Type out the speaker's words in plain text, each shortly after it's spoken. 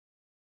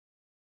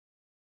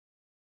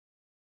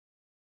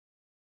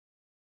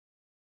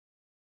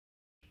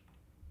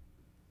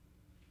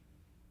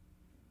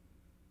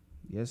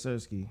Yes,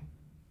 sirski.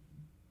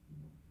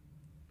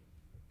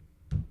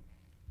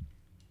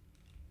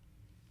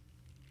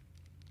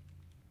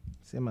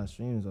 Say my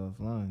stream's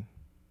offline.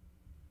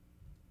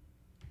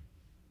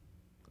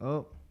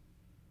 Oh.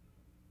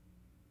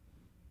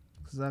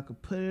 Cause I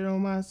could put it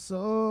on my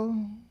soul.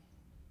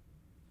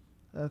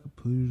 I could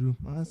put it on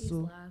my He's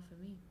soul. live for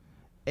me.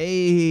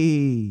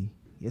 Hey.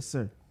 Yes,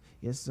 sir.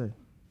 Yes, sir.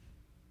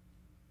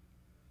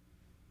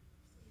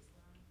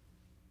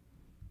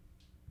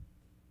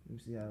 Let me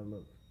see how I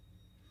look.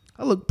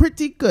 I look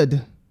pretty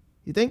good.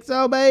 You think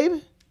so,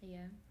 babe?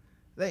 Yeah.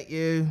 Thank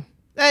you.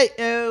 Thank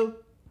you.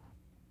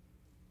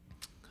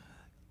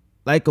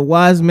 Like a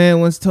wise man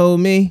once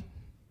told me.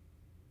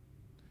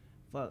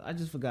 Fuck, I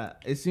just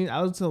forgot. It seemed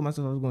I was telling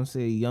myself I was gonna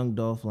say young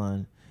Dolph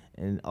line,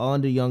 and all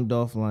the young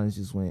Dolph lines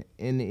just went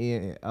in the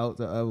air and out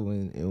the other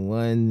one in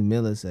 1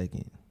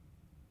 millisecond.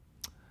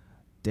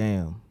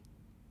 Damn.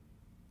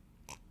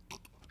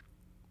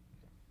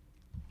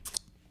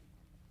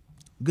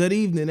 Good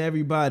evening,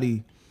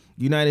 everybody.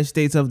 United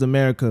States of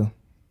America.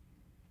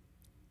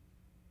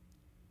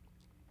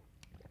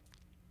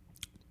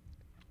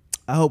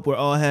 I hope we're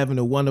all having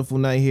a wonderful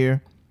night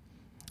here.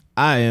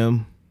 I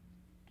am.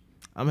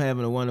 I'm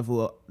having a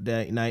wonderful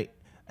night.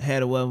 I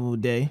had a wonderful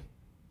day.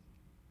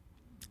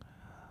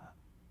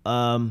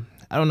 I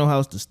don't know how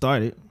else to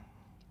start it.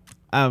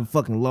 I've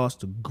fucking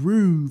lost the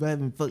groove. I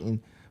haven't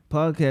fucking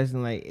podcasted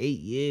in like 8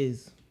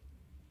 years.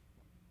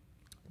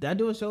 Did I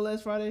do a show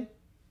last Friday?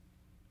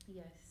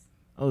 Yes.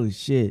 Oh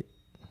shit.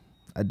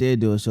 I did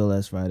do a show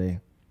last Friday.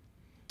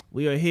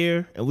 We are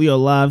here and we are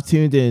live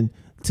tuned in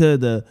to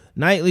the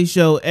nightly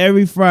show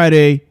every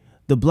Friday,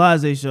 the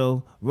Blasé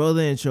Show. Roll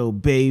the intro,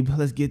 babe.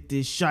 Let's get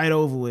this shite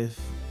over with.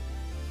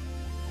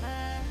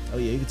 Oh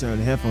yeah, you can turn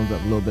the headphones up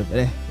a little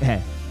bit.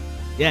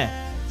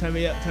 Yeah. Turn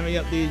me up,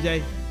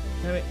 DJ.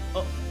 Turn me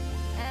up.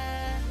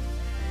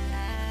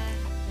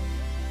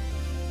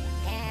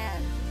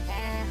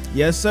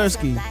 Yes,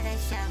 sirski.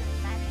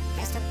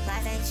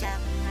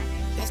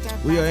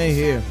 We are in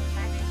here.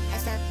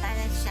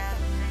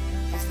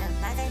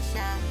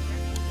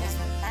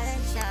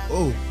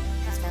 Oh,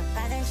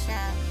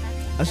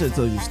 I should have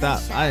told you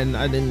stop. I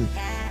didn't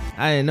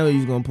know you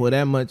was gonna pour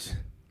that much.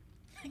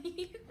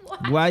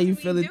 Why you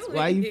feel it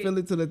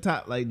to the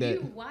top like that?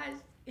 You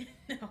watched.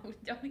 No,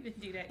 don't even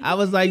do that. I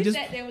was like, you just.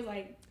 Sat there was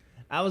like.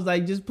 I was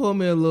like, just pull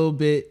me a little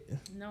bit.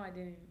 No, I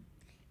didn't.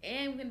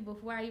 And when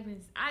before I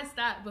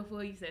stopped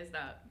before you said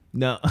stop.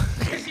 No.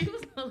 She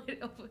was a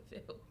little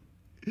overfilled.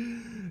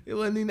 It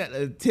wasn't even that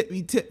a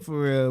tippy tip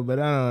for real, but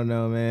I don't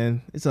know,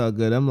 man. It's all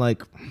good. I'm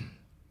like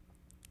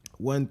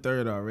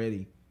 1/3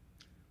 already.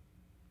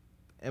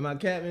 Am I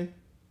capping?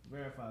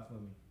 Verify for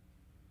me.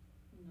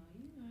 No,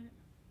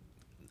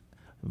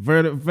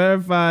 you're not.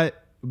 Verified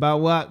by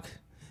WAC.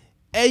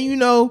 And you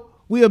know,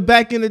 we are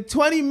back in the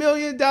 $20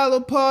 million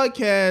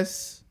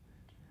podcast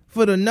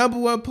for the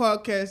 #1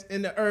 podcast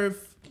in the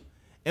earth.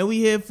 And we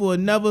here for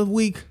another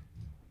week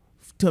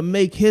to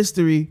make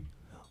history.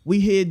 We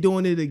here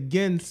doing it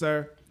again,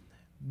 sir.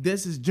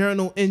 This is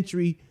journal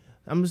entry.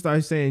 I'm gonna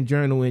start saying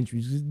journal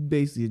entries. It's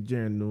basically a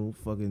journal,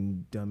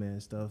 fucking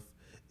dumbass stuff.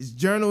 It's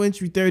journal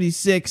entry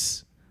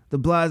 36, the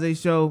Blasé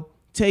Show,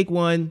 take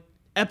 1,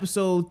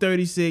 episode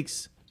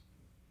 36.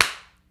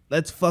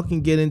 Let's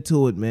fucking get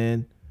into it,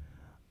 man.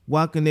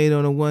 Walkinade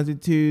on the 1s and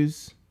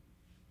 2s.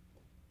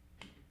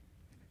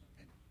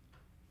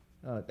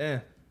 Oh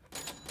damn.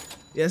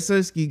 Yes,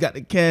 Sirski got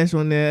the cash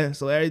on there,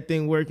 so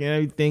everything working,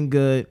 everything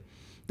good.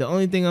 The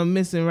only thing I'm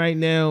missing right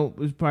now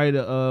is probably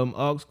the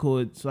aux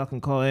cord, so I can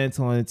call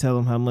Antoine and tell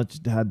him how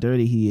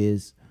dirty he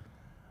is.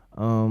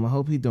 I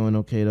hope he's doing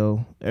okay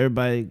though.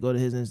 Everybody go to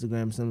his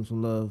Instagram, send him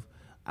some love.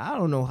 I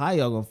don't know how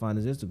y'all gonna find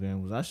his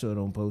Instagram because I sure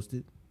don't post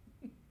it.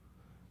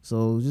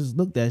 So just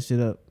look that shit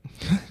up.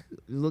 Just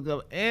look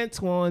up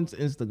Antoine's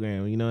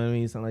Instagram. You know what I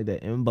mean? Something like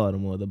that in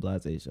Baltimore, the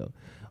Blasé Show.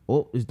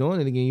 Oh, it's doing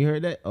it again. You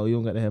heard that? Oh, you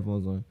don't got the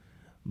headphones on.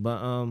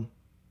 But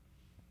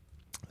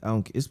I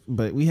don't.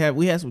 But we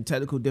had some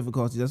technical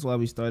difficulties. That's why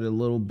we started a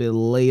little bit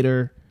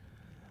later.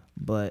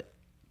 But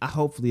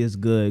hopefully it's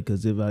good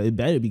because it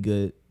better be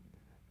good.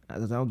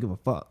 Because I don't give a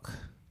fuck.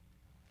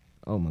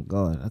 Oh my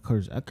god, I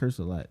curse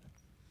a lot.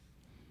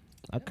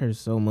 I curse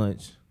so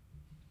much.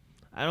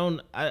 I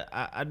don't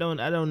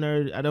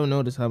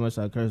notice how much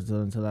I curse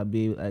until I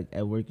be like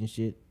at work and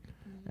shit.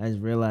 I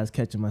just realized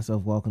catching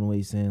myself walking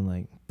away saying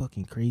like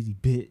fucking crazy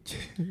bitch.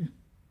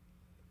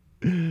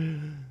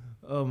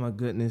 Oh my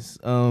goodness.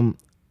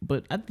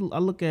 But I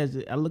look at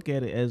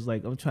it as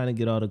like I'm trying to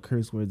get all the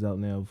curse words out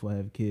now before I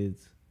have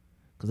kids.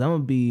 Cause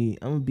I'm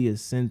gonna be a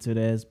censored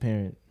ass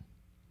parent.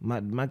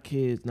 My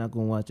kid's not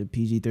gonna watch a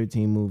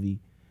PG-13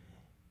 movie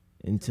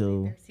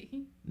until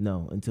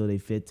they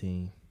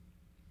 15.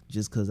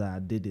 Just cause I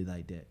did it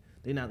like that.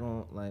 They not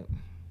gonna like.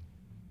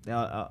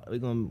 We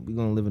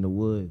gonna live in the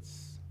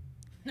woods.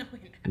 No, we're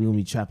not. We gonna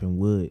be chopping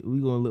wood. We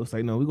gonna look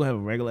like we gonna have a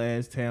regular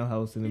ass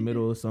townhouse in the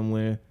middle of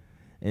somewhere,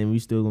 and we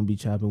still gonna be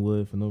chopping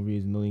wood for no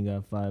reason. No, ain't got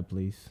a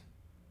fireplace.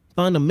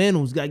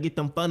 Fundamentals, gotta get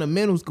them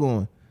fundamentals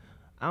going.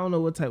 I don't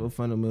know what type of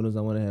fundamentals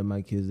I want to have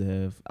my kids to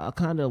have. I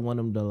kind of want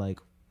them to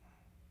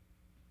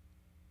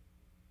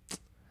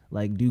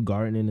like do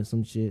gardening or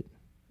some shit.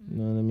 You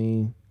know what I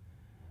mean?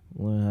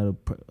 Learn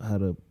how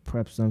to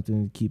prep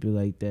something, keep it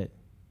like that.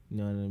 You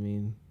know what I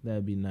mean?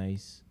 That'd be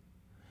nice.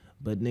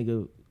 But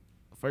nigga,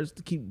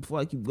 before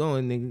I keep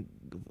going, nigga,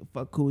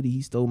 fuck Cody.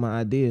 He stole my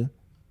idea.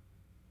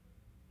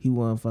 He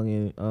want to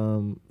fucking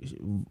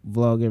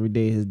vlog every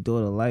day his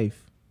daughter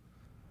life.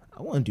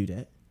 I want to do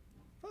that.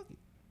 Fuck it.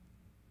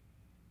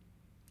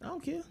 I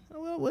don't care.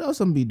 What else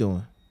I'm be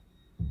doing?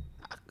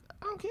 I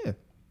don't care.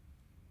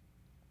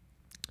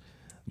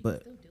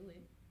 But still do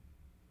it.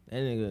 That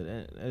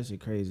nigga, that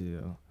shit crazy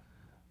though.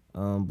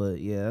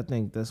 But yeah, I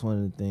think that's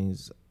one of the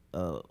things.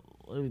 I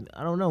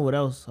don't know what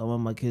else I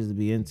want my kids to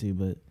be into,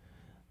 but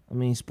I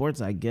mean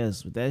sports, I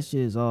guess. But that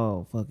shit is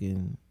all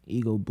fucking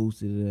ego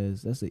boosted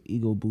as. That's an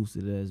ego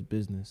boosted as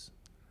business,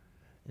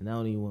 and I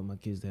don't even want my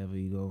kids to have an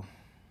ego.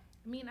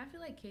 I mean, I feel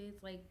like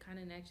kids like kind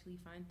of naturally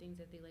find things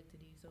that they like to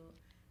do. So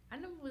I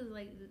was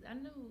like,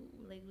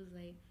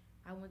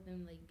 I want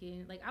them like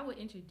getting like I would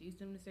introduce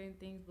them to certain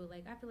things, but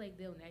like I feel like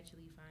they'll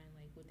naturally find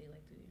like what they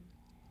like to do.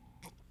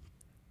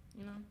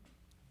 You know.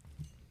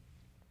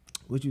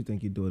 What you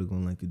think your daughter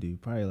gonna like to do?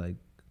 Probably like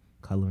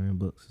coloring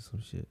books or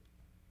some shit.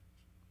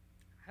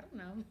 I don't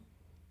know.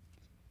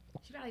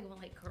 She probably gonna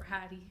like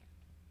karate.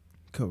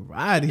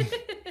 Karate?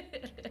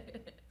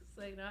 It's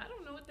like, no, I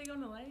don't know what they're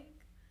gonna like.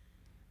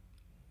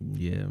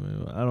 Yeah,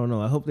 man. I don't know.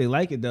 I hope they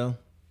like it though.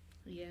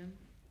 Yeah.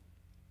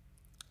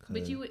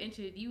 But you would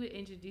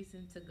introduce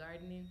them to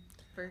gardening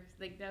first,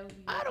 like that would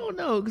be. I don't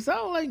know, cause I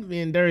don't like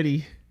being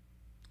dirty.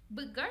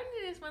 But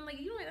gardening is fun. Like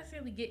you don't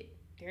necessarily get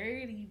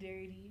dirty.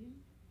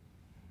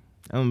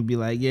 I'm gonna be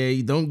like, yeah,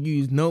 you don't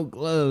use no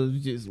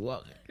gloves, just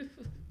walk,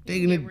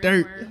 digging the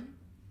dirt.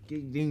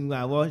 Then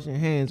like wash your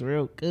hands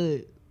real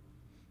good.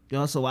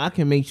 Y'all, so I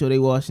can make sure they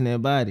washing their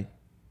body.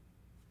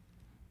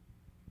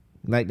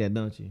 Like that,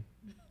 don't you?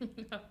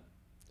 No.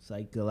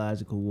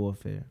 Psychological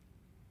warfare.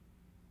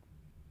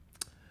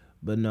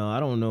 But no, I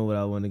don't know what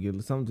I want to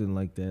get. Something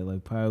like that.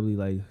 Like probably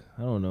like,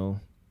 I don't know.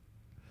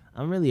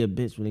 I'm really a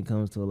bitch when it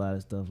comes to a lot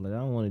of stuff. Like I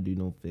don't want to do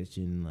no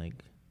fishing,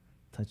 like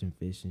touching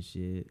fish and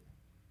shit.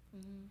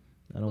 Mm-hmm.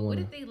 I don't want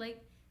to. What if they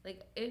like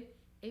if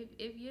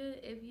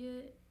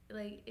you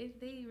like if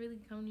they really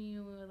come to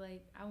you and were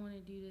like, I want to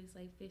do this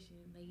like fishing,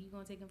 like you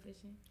gonna take them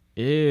fishing?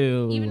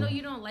 Ew. Even though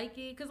you don't like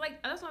it, cause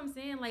like that's what I'm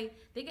saying. Like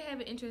they can have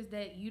an interest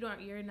that you're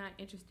not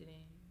interested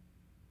in,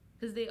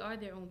 cause they are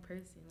their own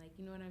person. Like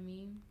you know what I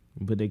mean?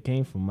 But they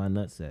came from my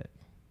nutsack.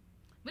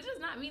 But it does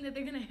not mean that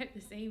they're gonna have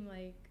the same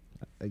like.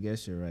 I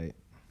guess you're right.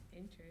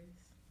 Interest.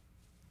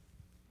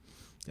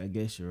 I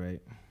guess you're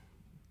right.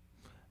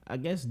 I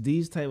guess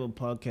these type of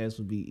podcasts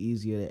would be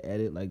easier to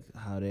edit, like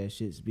how that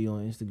shits be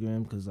on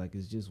Instagram, cause like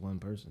it's just one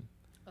person.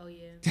 Oh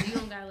yeah, so you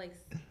don't gotta like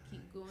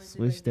keep going.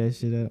 Switch that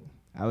shit up.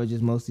 I would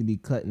just mostly be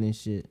cutting and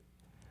shit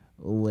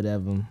or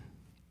whatever.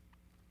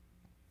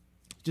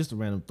 Just a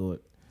random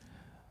thought.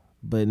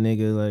 But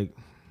nigga, like,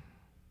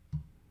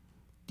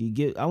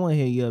 I want to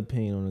hear your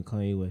opinion on the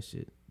Kanye West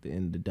shit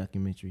in the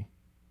documentary.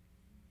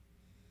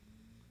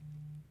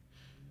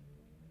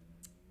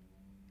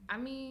 I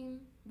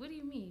mean, what do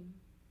you mean?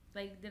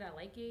 Like, did I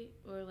like it,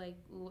 or like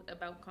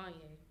about Kanye?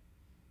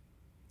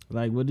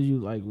 Like, what did you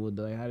like?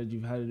 How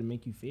did it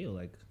make you feel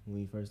like when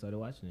you first started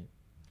watching it?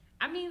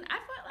 I mean, I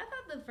thought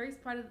the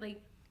first part of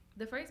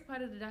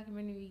the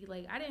documentary,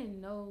 like I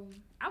didn't know.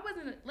 I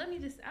wasn't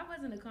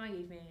a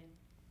Kanye fan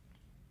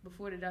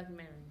before the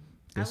documentary.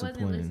 I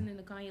wasn't listening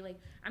to Kanye,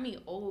 like I mean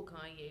old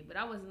Kanye, but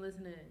I wasn't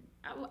listening.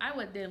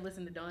 Didn't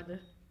listen to Donda.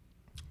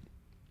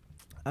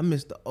 I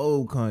miss the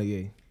old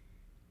Kanye.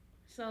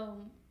 So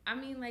I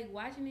mean, like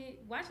watching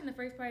the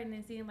first part and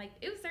then seeing like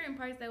it was certain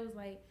parts that was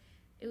like,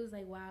 it was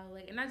like wow,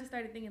 like, and I just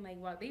started thinking like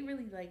wow, they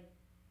really like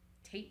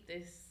taped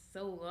this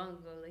so long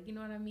ago, like you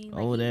know what I mean?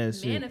 Like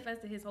he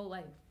manifested his whole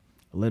life.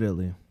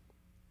 Literally,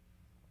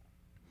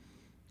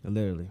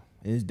 and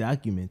it's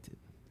documented.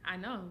 I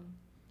know.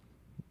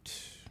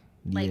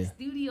 Yeah. Like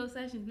studio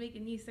sessions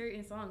making these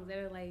certain songs that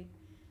are like.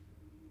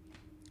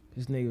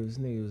 This nigga was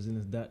in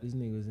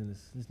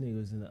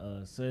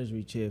the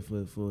surgery chair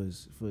for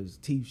his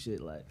teeth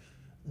shit like.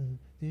 I'm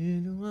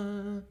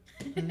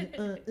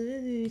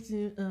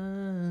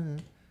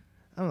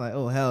like,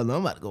 oh hell no,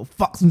 I'm about to go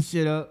fuck some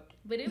shit up.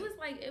 But it was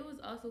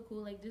also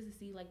cool like just to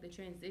see like the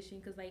transition,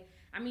 because like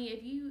I mean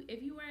if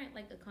you weren't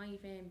like a Kanye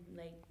fan,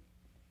 like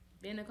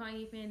been a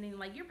Kanye fan, then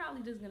like you're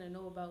probably just gonna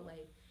know about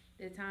like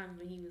the times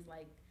when he was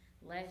like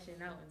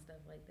lashing out and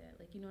stuff like that,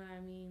 like you know what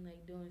I mean,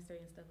 like doing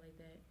certain stuff like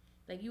that.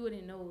 Like you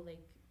wouldn't know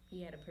like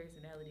he had a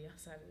personality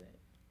outside of that.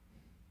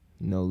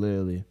 No,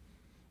 literally.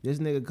 This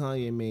nigga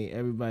Kanye made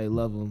everybody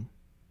love him,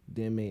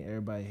 then made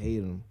everybody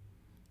hate him,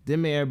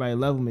 then made everybody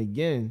love him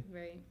again.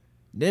 Right.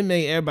 Then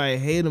made everybody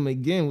hate him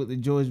again with the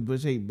George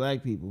Bush hate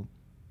black people.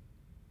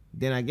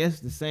 Then I guess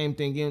the same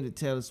thing again with the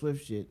Taylor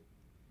Swift shit.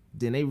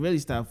 Then they really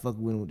stopped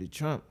fucking with him with the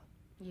Trump.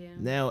 Yeah.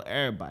 Now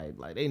everybody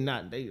like they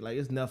like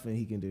it's nothing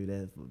he can do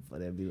that for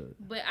that video.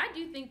 But I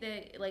do think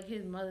that like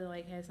his mother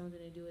like had something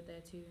to do with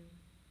that too.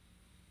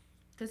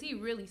 Cause he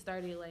really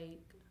started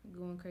like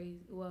going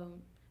crazy. Well,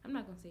 I'm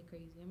not gonna say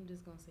crazy. I'm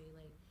just gonna say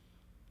like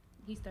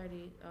he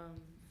started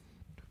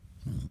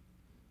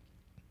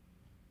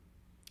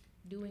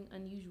doing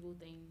unusual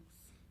things.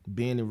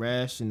 Being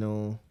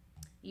irrational.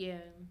 Yeah.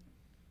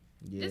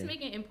 Just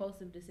making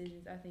impulsive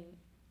decisions, I think,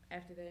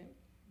 after that.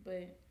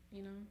 But,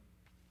 you know,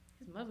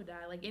 his mother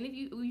died. Like, and if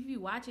you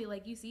watch it,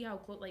 like, you see how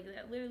close, like,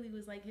 that literally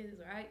was, like, his,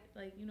 right?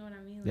 Like, you know what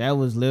I mean? Like, that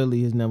was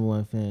literally his number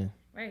one fan.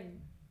 Right.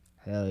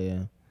 Hell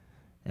yeah.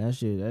 That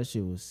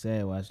shit was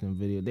sad watching the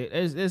video.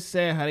 It's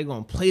sad how they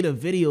gonna play the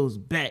videos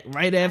back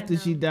right after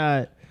she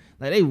died.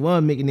 Like, they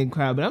was making them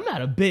cry, but I'm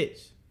not a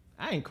bitch.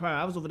 I ain't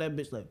cry. I was over that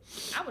bitch like.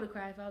 I would have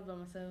cried if I was by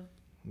myself.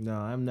 No,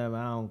 I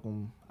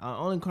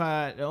only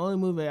cried. The only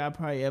movie I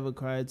probably ever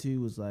cried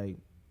to was like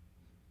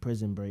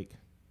Prison Break.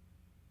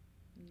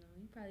 No,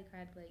 you probably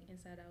cried like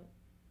Inside Out.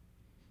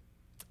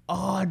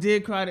 Oh, I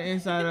did cry to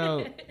Inside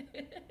Out.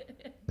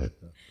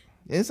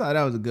 Inside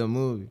Out was a good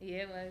movie.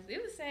 Yeah, it was.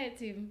 It was sad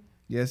too.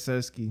 Yes,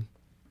 Sirski.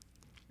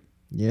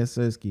 Yes,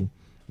 Sirski.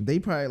 They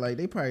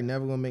probably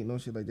never gonna make no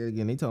shit like that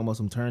again. They talking about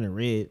some turning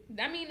red.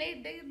 I mean,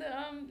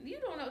 you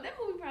don't know, that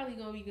movie probably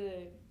gonna be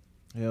good.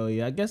 Hell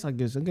yeah, I guess I'm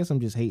just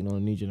hating on the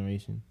new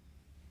generation.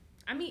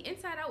 I mean,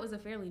 Inside Out was a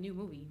fairly new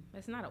movie.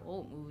 That's not an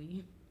old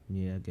movie.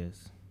 Yeah, I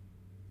guess.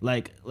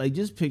 Like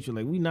just picture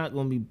like we not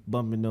gonna be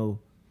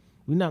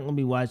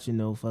watching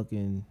no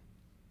fucking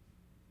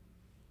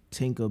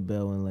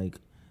Tinkerbell and like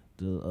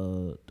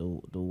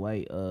the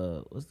white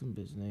what's the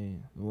bitch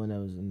name? The one that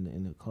was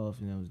in the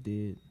coffin that was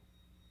dead.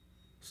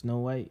 Snow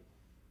White.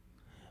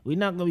 We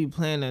not gonna be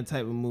playing that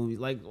type of movies.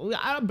 Like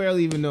I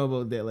barely even know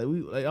about that.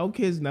 Like our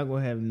kids not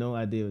gonna have no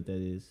idea what that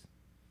is.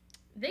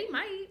 They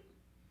might.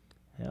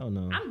 Hell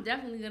no. I'm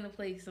definitely gonna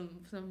play some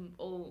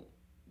old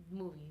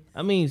movies.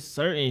 I mean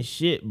certain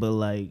shit, but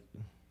like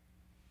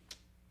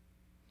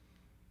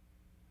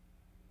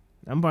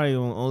I'm probably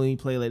gonna only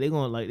play they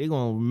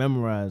gonna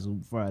memorize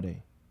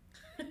Friday.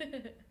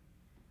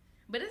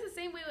 But it's the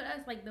same way with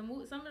us. Like some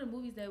of the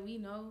movies that we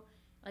know.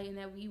 Like, and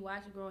that we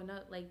watched growing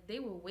up, like, they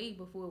were way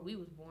before we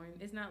was born.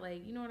 It's not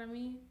like, you know what I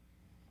mean?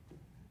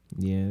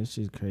 Yeah, this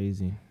shit's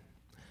crazy.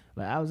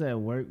 Like, I was at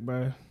work,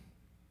 bro.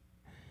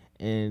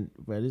 And,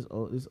 bro, this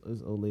old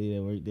lady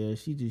that worked there,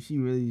 she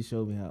really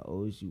showed me how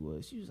old she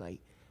was. She was like,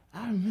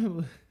 I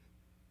remember,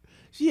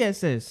 she had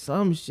said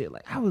some shit.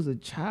 Like, I was a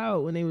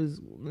child when they was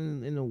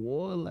in the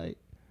war. Like,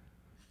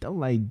 I'm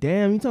like,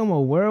 damn, you talking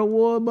about World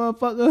War,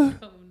 motherfucker?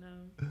 Oh,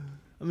 no.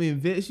 I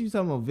mean, she was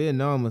talking about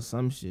Vietnam or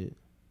some shit.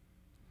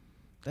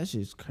 That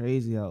shit's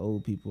crazy how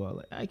old people are.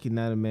 Like I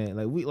cannot imagine.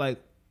 Like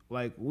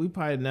we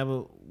probably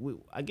never.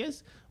 I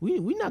guess we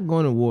not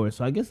going to war,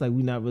 so I guess like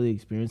we not really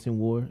experiencing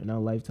war in our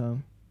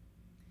lifetime.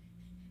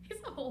 It's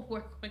a whole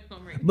war going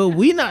on right now. But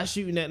we not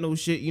shooting at no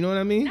shit. You know what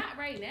I mean? Not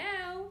right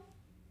now.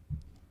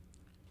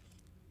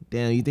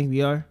 Damn, you think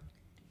we are?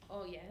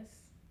 Oh yes.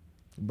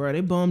 Bro,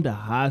 they bombed a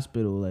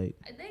hospital. Like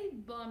they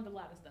bombed a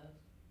lot of stuff.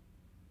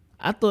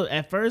 I thought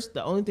at first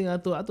the only thing I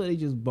thought they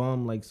just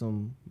bombed like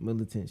some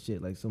militant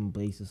shit, like some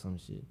base or some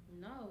shit.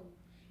 No,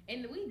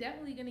 and we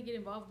definitely gonna get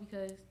involved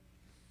because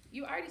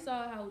you already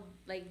saw how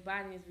like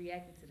Biden is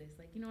reacting to this.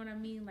 Like you know what I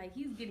mean? Like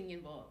he's getting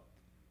involved.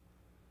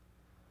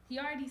 He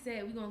already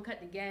said we're gonna cut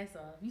the gas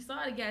off. You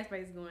saw the gas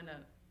prices going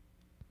up.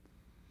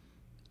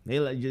 They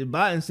like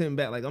Biden sent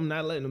back like I'm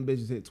not letting them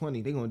bitches hit 20.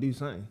 They gonna do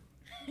something.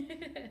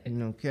 You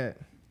know, cat.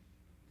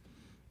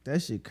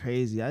 That shit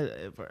crazy. I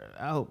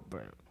hope,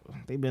 bro.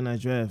 They better not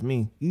draft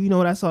me. You know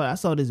what I saw? I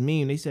saw this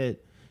meme. They said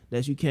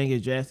that you can't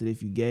get drafted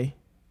if you gay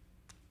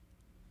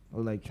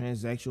or like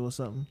transsexual or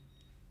something.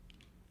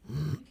 You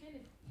can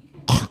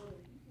go to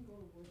war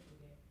for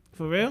gay.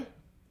 For real?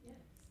 Yes.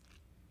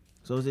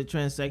 So is it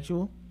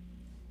transsexual?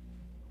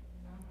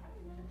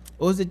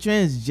 Or is it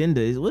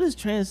transgender? What is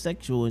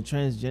transsexual and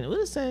transgender?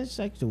 What is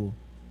transsexual?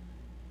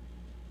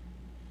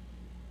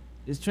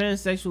 Is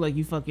transsexual like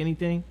you fuck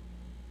anything?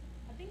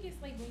 I think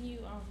it's like when you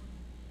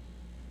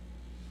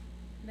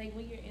like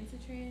when you're into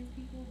trans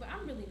people, but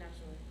I'm really not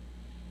sure.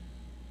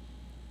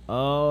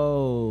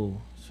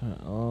 Oh,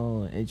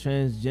 and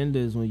transgender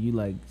is when you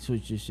like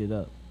switch your shit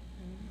up.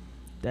 Mm-hmm.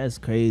 That's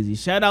crazy.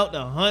 Shout out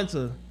to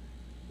Hunter.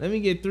 Let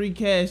me get 3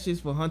 cash shits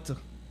for Hunter.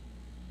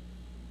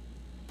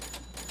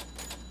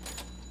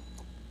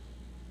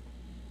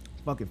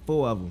 Fucking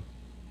 4 of them.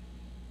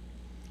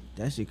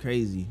 That shit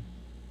crazy.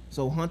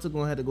 So Hunter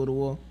gonna have to go to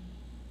war?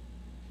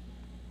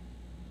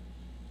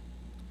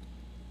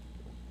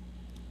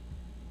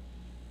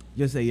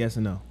 Just say yes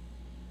or no.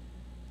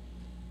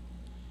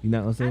 You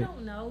not gonna say I it?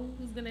 don't know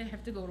who's gonna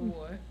have to go to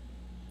war.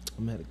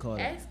 I'm gonna have to call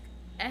that.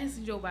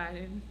 Ask Joe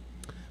Biden.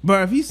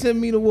 Bro, if he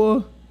send me to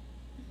war,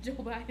 Joe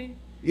Biden.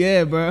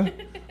 Yeah, bro.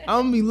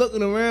 I'm gonna be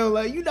looking around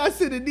like you not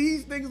sending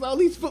these niggas, all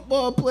these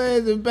football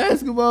players and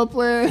basketball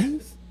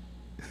players.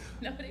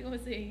 No, they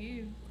gonna send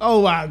you.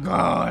 Oh my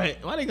God.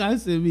 Why they gotta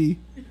send me?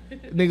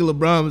 Nigga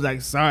LeBron was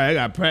like, sorry, I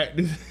got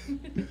practice.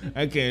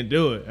 I can't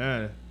do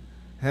it.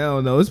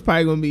 Hell no. It's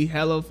probably gonna be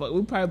hella fuck.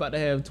 We're probably about to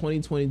have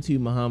 2022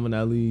 Muhammad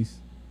Ali's.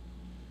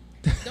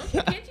 Don't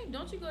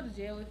you go to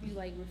jail if you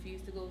like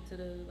refuse to go to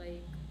the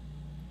like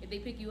if they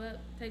pick you up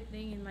type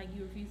thing and like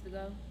you refuse to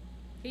go?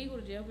 Can you go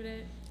to jail for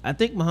that? I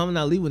think Muhammad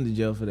Ali went to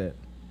jail for that.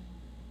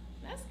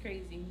 That's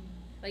crazy.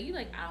 Like you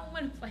like I don't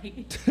want to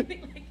fight.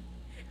 Like,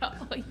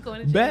 oh, you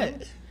going to jail?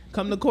 Bet.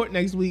 Come to court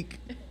next week.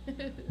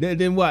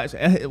 then watch.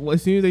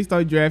 As soon as they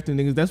start drafting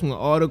niggas, that's when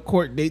all the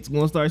court dates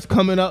gonna start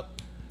coming up.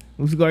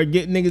 We start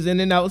getting niggas in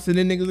and out,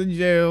 sending niggas in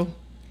jail.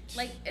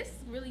 Like it's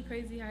really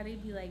crazy how they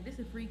be like, this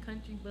is a free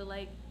country, but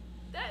like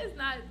that is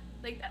not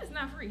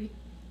free.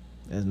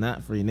 That's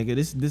not free, nigga.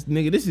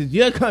 This is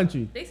your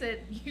country. They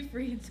said you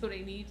free until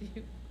they need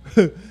you.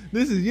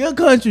 This is your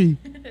country.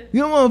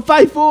 You don't want to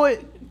fight for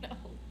it? No.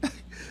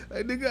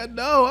 Like nigga,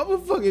 no. I'm a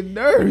fucking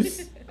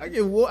nurse. I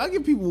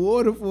give people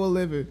water for a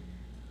living.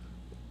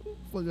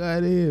 Fuck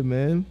out of here,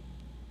 man.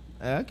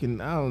 I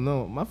don't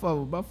know. My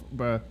father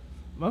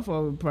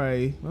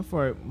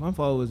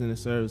was in the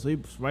service. So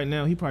right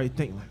now he probably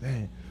thinking like,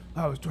 man,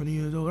 I was 20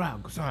 years old. I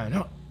could sign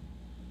up.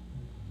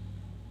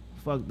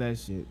 Fuck that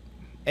shit.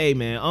 Hey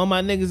man, all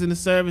my niggas in the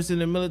service, in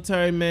the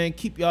military, man,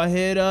 keep y'all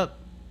head up.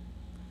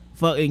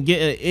 Fucking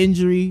get an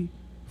injury.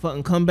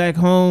 Fucking come back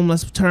home.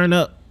 Let's turn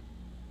up.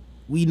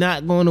 We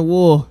not going to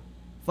war.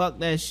 Fuck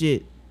that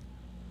shit.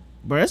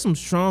 Bro, there's some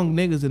strong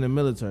niggas in the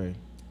military.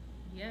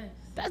 Yes.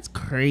 That's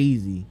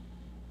crazy.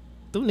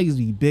 Them niggas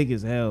be big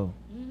as hell.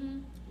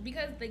 Mm-hmm.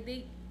 Because like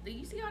they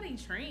you see how they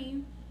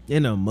train.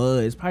 In the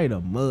mud. It's probably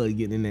the mud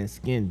getting in that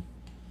skin.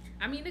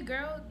 I mean, the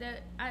girl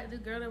that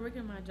worked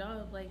at my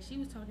job, like she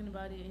was talking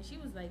about it, and she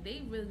was like,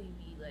 they really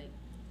be like,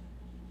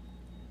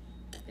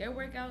 their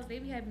workouts, they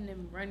be having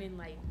them running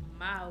like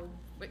miles,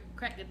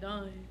 crack of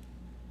dawn,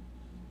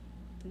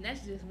 and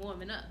that's just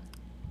warming up.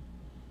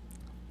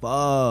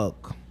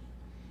 Fuck.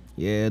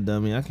 Yeah,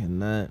 dummy, I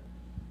cannot.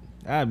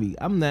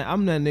 I'm that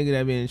nigga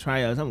that be in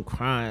tryouts. I'm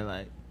crying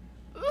like,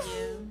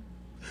 Yeah.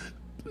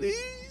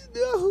 Please,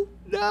 no,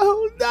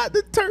 not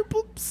the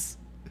turples.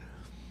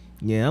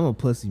 Yeah, I'm a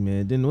pussy,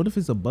 man. Then what if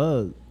it's a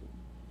bug?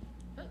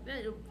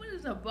 What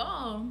is a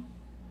bomb?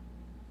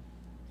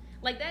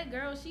 Like that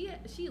girl, she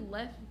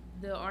left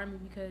the army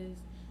because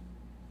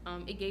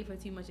it gave her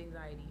too much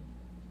anxiety.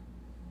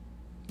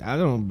 I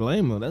don't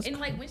blame her. That's and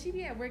like when she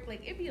be at work,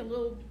 like it'd be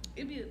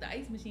the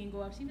ice machine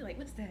go off. She'd be like,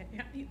 "What's that?"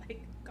 I'd be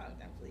like, "Calm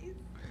down, please."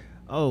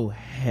 Oh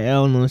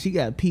hell no, she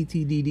got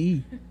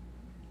PTDD.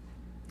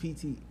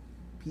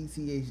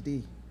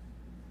 PTHD.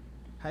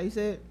 How you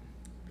say it?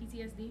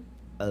 PTSD.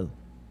 Oh.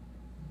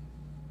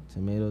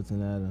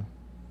 Tomato.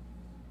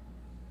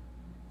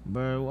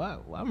 Bro,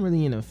 I'm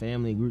really in a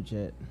family group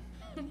chat.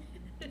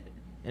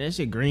 And that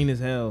shit green as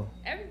hell.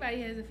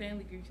 Everybody has a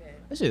family group chat.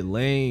 That shit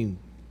lame.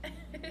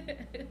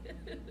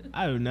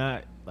 I do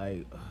not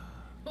like.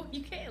 Oh,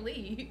 you can't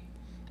leave.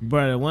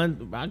 Bro,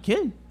 I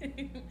can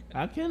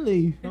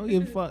leave. I don't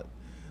give a fuck.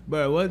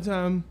 Bro, one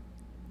time,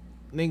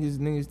 niggas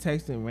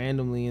texting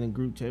randomly in a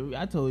group chat.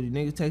 I told you,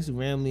 niggas texting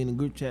randomly in a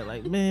group chat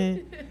like,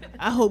 man,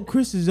 I hope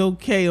Chris is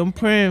okay. I'm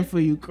praying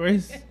for you,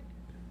 Chris.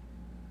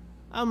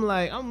 I'm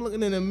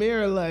looking in the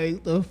mirror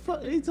like, the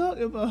fuck they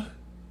talking about?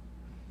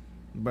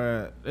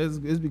 But it's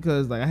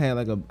because like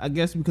I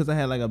guess because I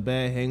had like a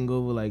bad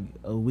hangover like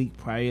a week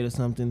prior to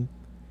something,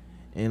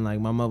 and like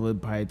my mother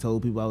probably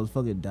told people I was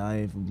fucking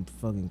dying from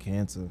fucking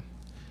cancer.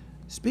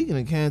 Speaking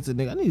of cancer,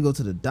 nigga, I need to go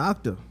to the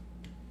doctor.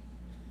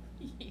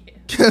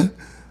 Yeah.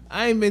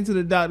 I ain't been to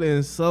the doctor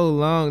in so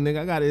long,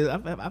 nigga.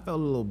 I felt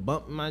a little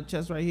bump in my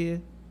chest right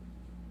here.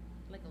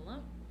 Like a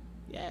lump?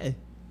 Yeah.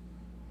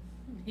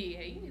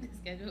 Yeah, you need to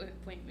schedule an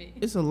appointment.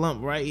 It's a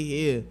lump right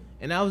here.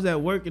 And I was at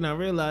work and I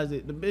realized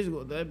it. The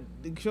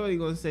shorty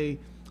gonna say,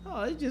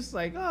 oh, it's just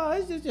your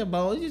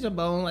bone. It's just your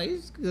bone. Like,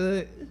 it's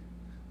good.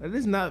 Like,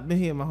 it's not been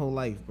here my whole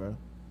life, bro.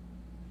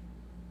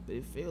 But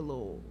it feel a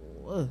little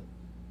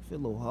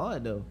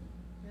hard, though.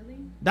 Really?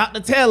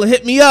 Dr. Taylor,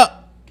 hit me up.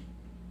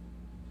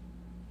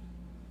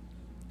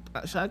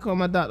 Should I call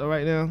my doctor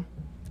right now?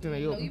 No,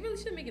 you really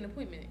should make an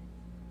appointment.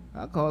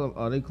 I'll call them.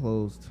 Oh, they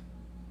closed.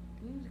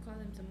 You need to call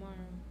them tomorrow.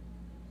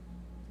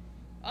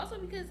 Also,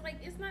 because like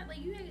it's not like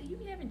you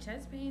be having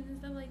chest pains and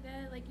stuff like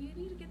that. Like you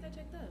need to get that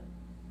checked up.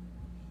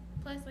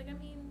 Plus, like I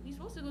mean, you're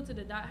supposed to go to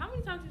the doctor. How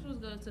many times are you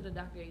supposed to go to the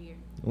doctor a year?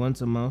 Once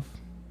a month.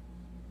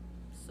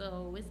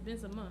 So it's been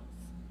some months.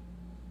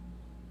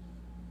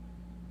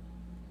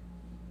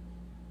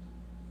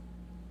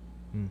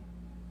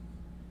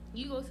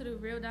 You go to the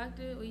real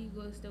doctor, or you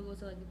still go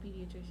to like a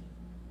pediatrician?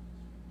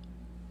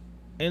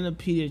 And a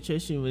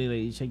pediatrician really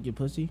like you check your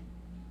pussy?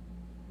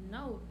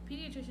 No,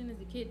 pediatrician is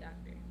the kid doctor.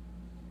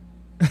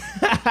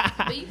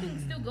 But you can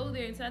still go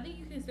there until I think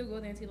you can still go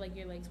there until like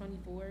you're like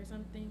 24 or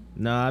something.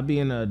 Nah, I be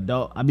an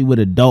adult. I be with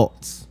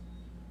adults.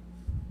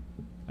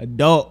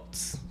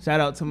 Adults. Shout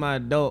out to my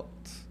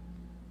adults.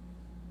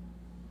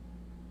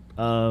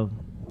 Yeah,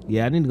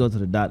 I need to go to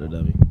the doctor,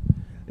 dummy.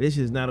 This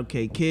is not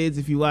okay. Kids,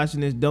 if you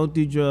watching this, don't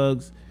do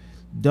drugs,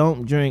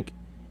 don't drink,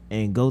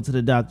 and go to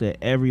the doctor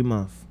every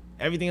month.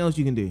 Everything else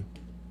you can do.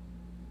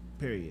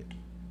 Period.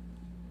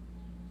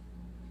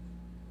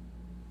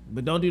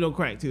 But don't do no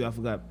crack too. I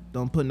forgot.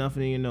 Don't put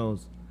nothing in your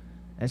nose.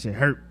 That shit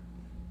hurt.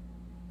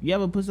 You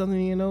ever put something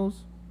in your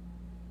nose?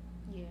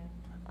 Yeah.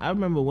 I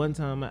remember one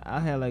time I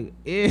had like,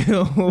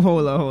 ew.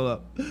 hold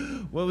up.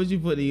 What would you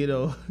put in your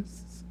nose?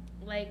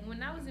 Like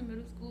when I was in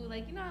middle school,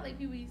 like you know how like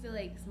people used to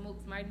like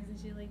smoke Smarties and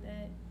shit like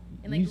that.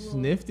 And, like, you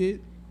sniffed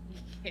it?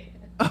 Yeah.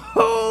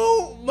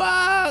 Oh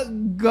my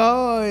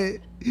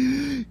god.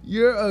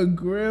 You're a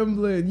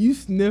gremlin. You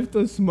sniffed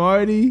a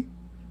Smartie?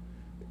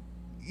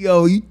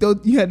 Yo, you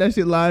thought you had that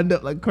shit lined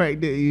up like crack,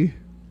 didn't you?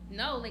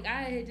 No, like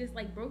I had just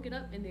like broke it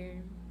up in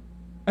there.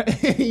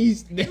 You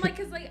And like,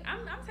 cause like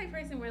I'm the type of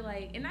person where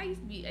like, and I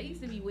used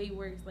to be way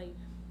worse. Like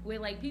where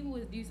like people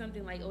would do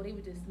something like, oh, they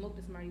would just smoke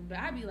the Smartie, but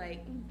I'd be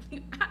like,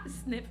 I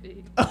sniff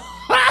it.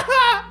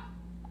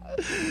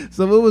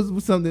 So what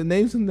was something?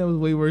 Name something that was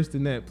way worse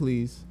than that,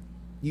 please.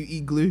 You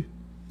eat glue?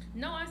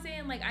 No, I'm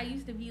saying like I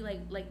used to be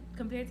like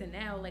compared to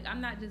now, like I'm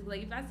not just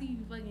like if I see you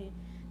fucking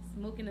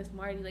smoking a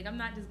Smartie, like I'm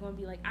not just gonna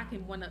be like I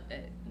can one up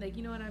that, like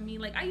you know what I mean?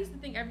 Like I used to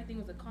think everything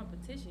was a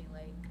competition,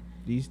 like.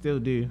 Do you still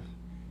do?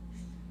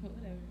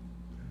 Whatever.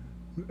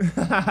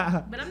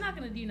 But I'm not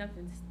gonna do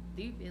nothing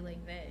stupid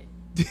like that.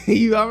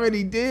 You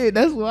already did.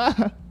 That's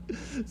why.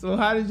 So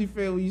how did you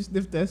feel when you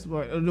sniffed that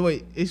Smartie? Oh, no,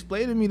 wait,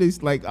 explain to me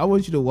this. Like I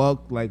want you to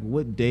walk. Like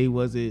what day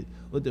was it?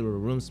 What did the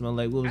room smell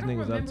like? What was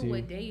niggas up to? I don't remember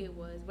what day it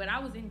was, but I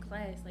was in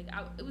class. Like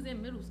it was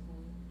in middle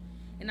school,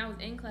 and I was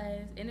in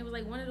class, and it was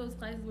like one of those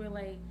classes where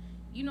like.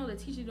 You know the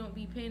teacher don't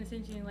be paying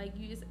attention, like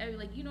you just every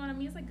like you know what I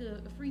mean. It's like a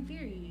free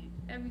period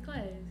every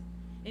class,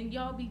 and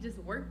y'all be just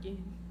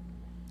working.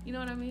 You know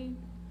what I mean?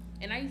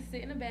 And I used to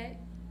sit in the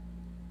back,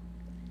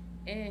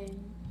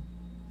 and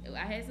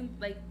I had some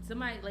like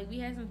somebody like we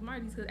had some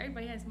Smarties because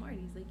everybody had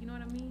Smarties, like you know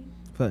what I mean?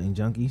 Fucking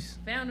junkies.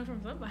 Found them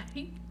from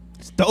somebody.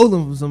 Stole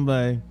them from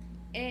somebody.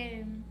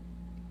 And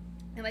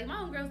like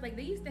my own girls, like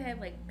they used to have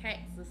like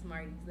packs of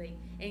Smarties, like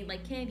and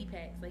like candy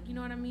packs, like you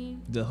know what I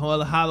mean? The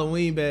whole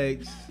Halloween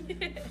bags.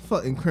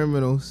 Fucking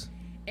criminals.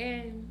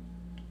 And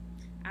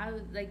I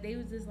was like, they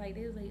was like,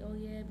 oh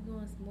yeah, we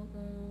gonna smoke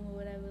them or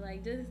whatever,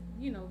 like just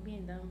you know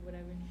being dumb or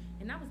whatever.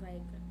 And I was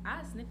like,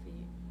 I sniff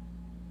it,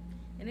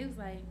 and it was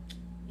like,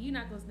 you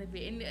not gonna sniff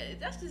it, and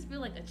that just feel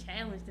like a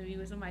challenge to me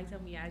when somebody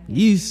tell me I can't.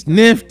 You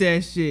sniffed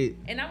that shit.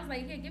 And I was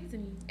like, yeah, give it to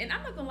me. And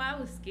I'm not gonna lie, I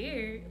was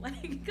scared,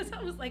 like, because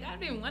I was like, I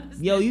didn't want to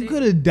sniff. Yo, you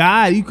could have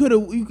died. You could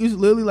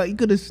literally like you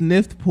could have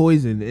sniffed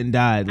poison and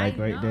died like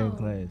right there in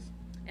class.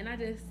 And I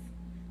just,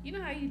 you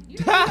know how you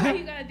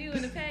gotta do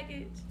in the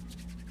package.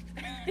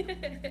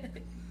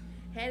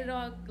 Had it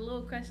all a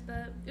little crushed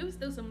up. It was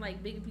still some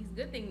like bigger piece.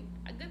 Good thing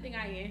I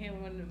ain't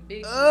had one of them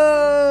big.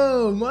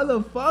 Oh,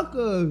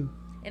 motherfucker.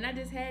 And I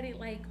just had it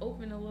like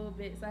open a little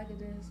bit so I could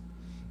just.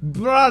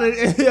 Bro,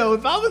 yo,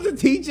 if I was a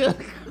teacher.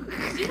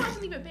 She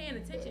wasn't even paying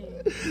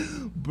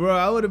attention. Bro,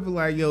 I would have been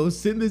like, yo,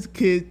 send this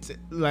kid,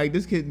 like,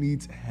 this kid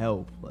needs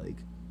help. Like.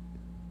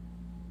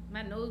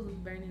 My nose was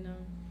burning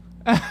though.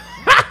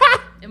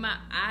 And my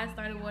eyes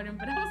started watering,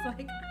 but I was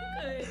like,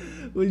 I'm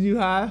good. Was you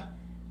high?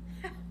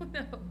 Hell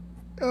no.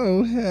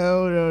 Oh,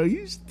 hell no.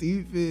 You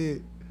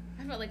stupid.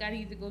 I felt like I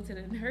needed to go to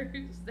the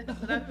nurse.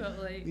 That's what I felt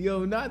like.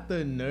 Yo, not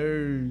the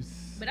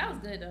nurse. But I was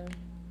good though.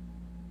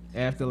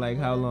 After like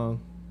how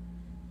long?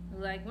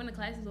 Like when the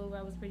class was over,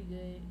 I was pretty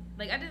good.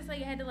 Like I just like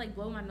had to like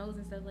blow my nose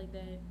and stuff like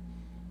that,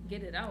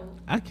 get it out.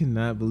 I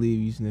cannot believe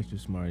you sniffed your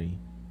Smartie.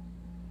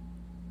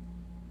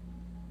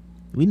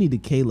 We need the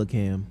Kayla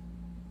cam.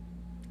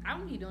 I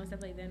don't be doing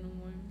stuff like that no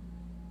more.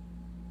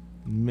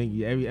 Make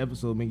you every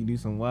episode make you do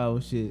some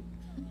wild shit.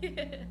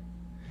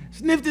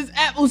 Sniff this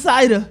apple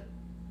cider.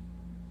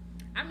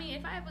 I mean,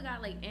 if I ever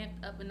got like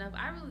amped up enough,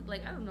 I really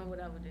like I don't know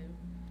what I would do.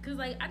 Cause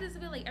like I just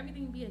feel like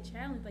everything would be a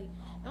challenge. Like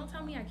don't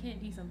tell me I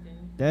can't do something.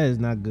 That is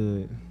not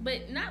good.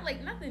 But not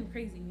like nothing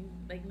crazy.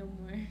 Like no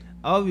more.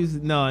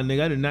 Obviously, no,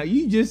 nigga, I did not.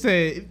 You just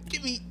said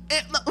get me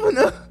amped up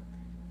enough.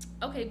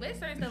 Okay, but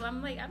it's certain stuff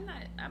I'm like I'm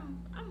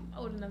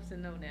old enough to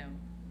know now.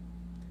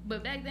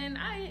 But back then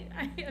I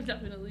am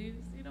jumping the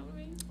leaves. You know what I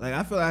mean? Like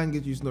I feel like I can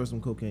get you to snort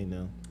some cocaine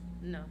now.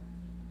 No,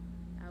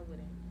 I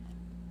wouldn't.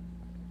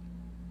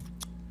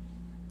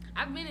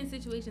 I've been in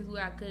situations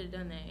where I could have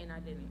done that and I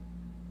didn't.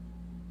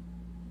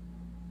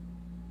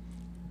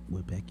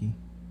 With Becky?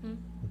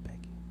 With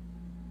Becky.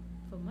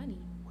 For money?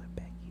 With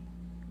Becky.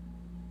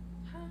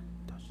 Huh?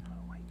 Don't you know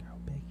the white girl,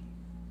 Becky?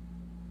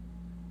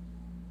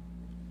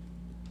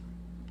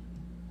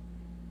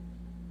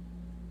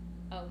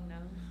 Oh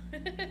no.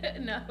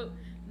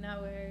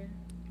 No her.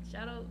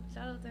 Shout out to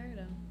her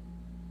though.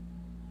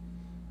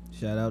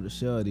 Shout out to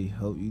Shorty.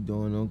 Hope you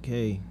doing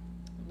okay.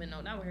 But no,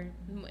 not with her.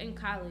 In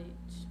college.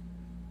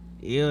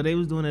 Yeah, they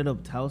was doing that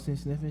up Towson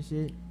sniffing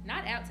shit.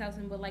 Not out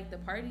Towson, but like the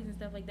parties and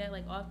stuff like that,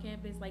 like off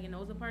campus, like in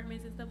those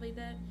apartments and stuff like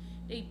that.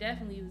 They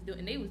definitely was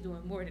doing. They was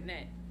doing more than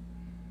that.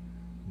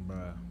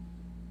 Bruh.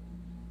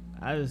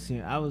 I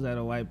was at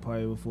a white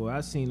party before.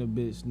 I seen a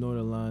bitch snort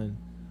a line.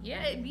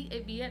 Yeah,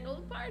 it be at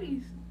those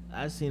parties.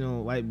 I seen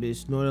a white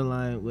bitch snort a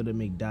line with a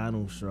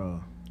McDonald's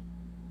straw.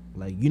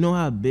 Like, you know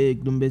how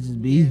big them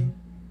bitches be? Yeah.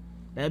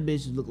 That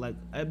bitch look like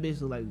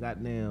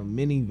goddamn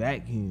mini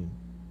vacuum.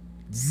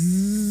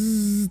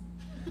 Zzz.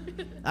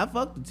 I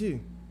fucked her too.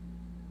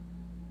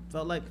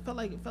 Felt like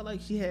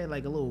she had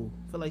like a little.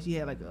 Felt like she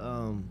had like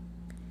a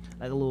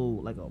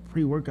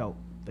pre-workout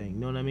thing. You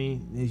know what I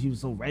mean? And she was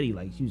so ready,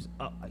 like she was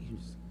up, like she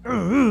was.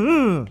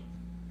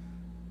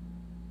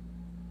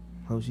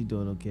 Hope she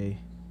doing okay.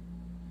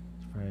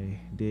 She's probably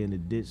dead in the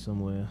ditch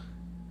somewhere.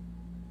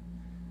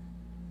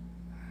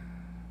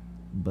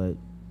 But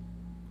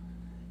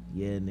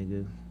yeah,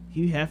 nigga,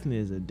 Hugh Hefner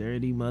is a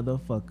dirty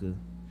motherfucker.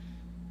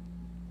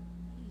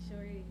 He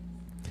sure is.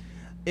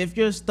 If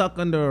you're stuck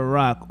under a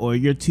rock or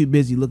you're too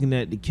busy looking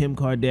at the Kim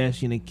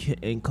Kardashian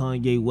and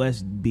Kanye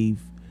West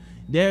beef,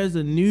 there's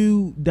a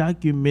new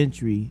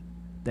documentary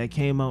that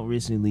came out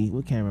recently.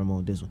 What camera I'm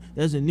on this one?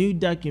 There's a new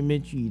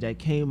documentary that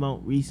came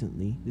out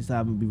recently. This is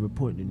how I'm gonna be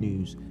reporting the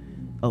news.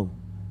 Oh,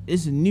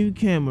 it's a new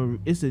camera.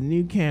 It's a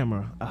new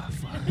camera. Oh,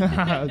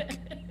 fuck.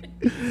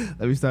 Let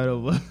me start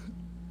over.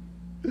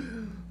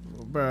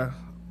 Bruh.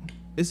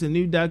 It's a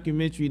new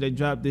documentary that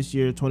dropped this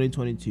year,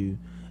 2022,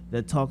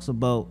 that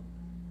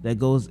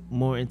goes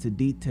more into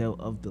detail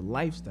of the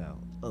lifestyle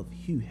of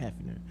Hugh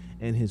Hefner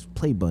and his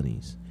play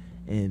bunnies.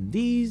 And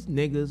these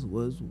niggas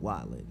was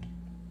wildin'.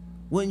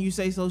 Wouldn't you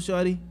say so,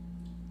 shorty?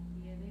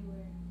 Yeah, they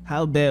were.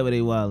 How bad were they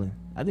wildin'?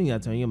 I think you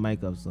gotta turn your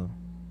mic up, son.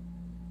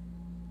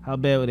 How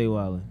bad were they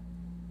wildin'?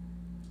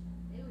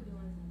 They were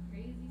doing some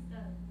crazy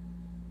stuff.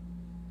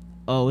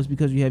 Oh, it's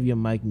because you have your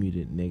mic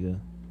muted, nigga.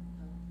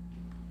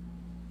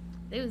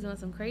 They was doing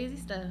some crazy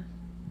stuff.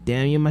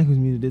 Damn, your mic was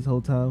muted this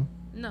whole time?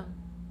 No,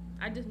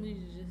 I just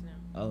muted it just now.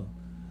 Oh.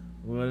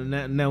 Well,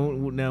 now,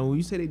 when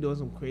you say they doing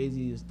some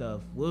crazy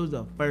stuff, what was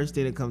the first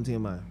thing that come to your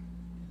mind?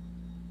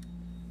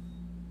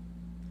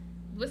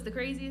 What's the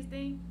craziest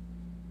thing?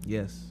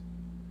 Yes.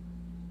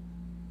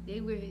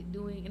 They were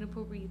doing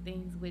inappropriate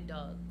things with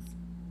dogs.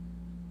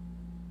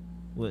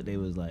 What they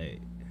was like?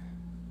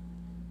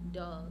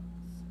 Dogs.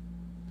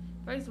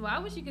 First of all, I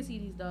wish you could see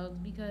these dogs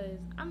because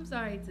I'm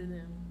sorry to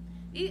them.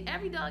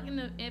 Every dog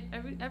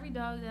every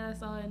dog that I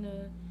saw in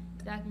the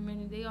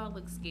documentary, they all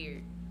look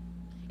scared.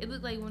 It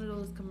looked like one of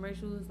those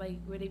commercials, like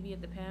where they be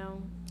at the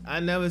pound. I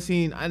never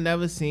seen a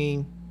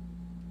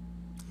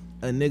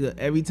nigga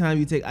every time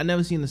you take. I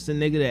never seen a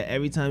nigga that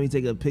every time you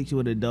take a picture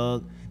with the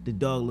dog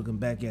looking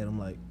back at him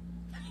like.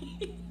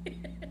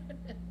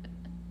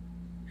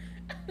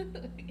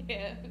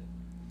 Yeah.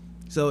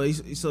 So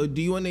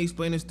do you want to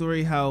explain the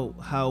story how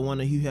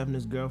one of Hugh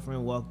Hefner's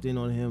girlfriend walked in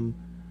on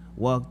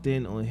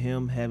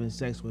him having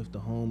sex with the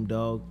home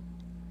dog?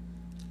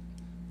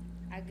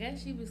 I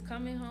guess she was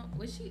coming home.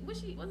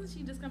 Wasn't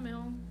she just coming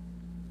home?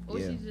 Or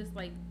Yeah. was she just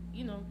like,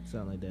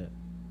 Something like that.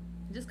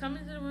 just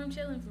coming to the room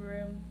chilling for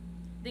real,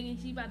 thinking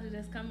she about to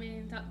just come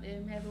in, talk to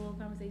him, have a little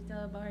conversation, tell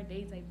her about her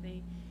day type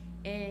thing,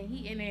 and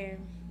he in there.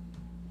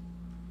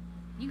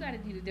 You gotta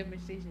do the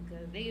demonstration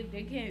because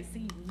they can't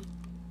see me.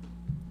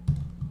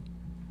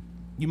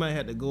 You might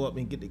have to go up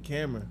and get the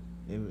camera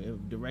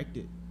and direct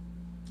it.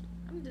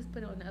 I'm gonna just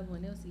put it on the other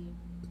one. They'll see you.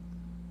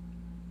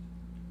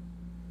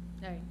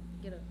 All right,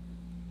 get up.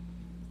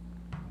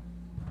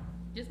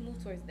 Just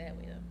move towards that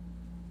way though.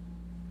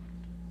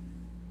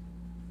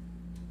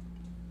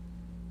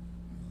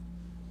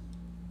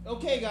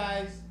 Okay,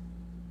 guys.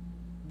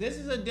 This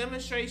is a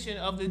demonstration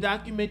of the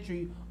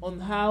documentary on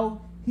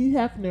how Hugh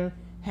Hefner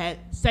had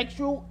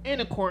sexual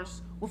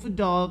intercourse with a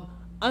dog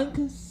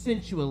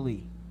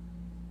unconsensually.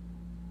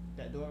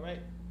 That do it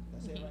right?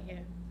 That's it right? Yeah.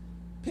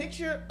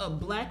 Picture a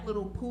black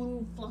little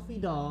poodle fluffy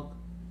dog.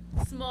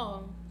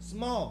 Small.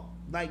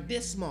 Like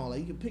this small.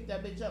 Like you can pick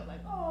that bitch up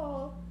like,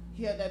 oh.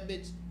 He had that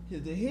bitch.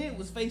 The head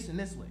was facing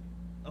this way.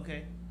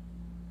 Okay.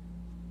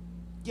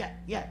 Yeah.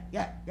 Okay,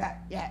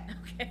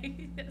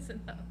 that's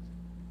enough.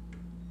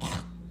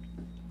 I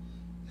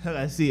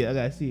gotta see it.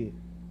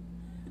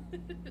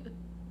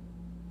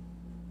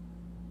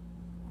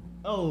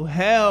 Oh,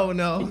 hell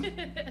no.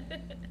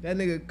 That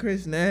nigga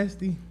Chris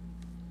nasty.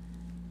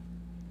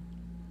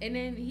 And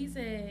then he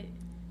said,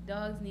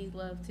 dogs need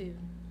love too.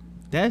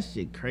 That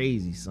shit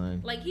crazy,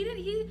 son. Like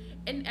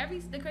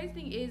the crazy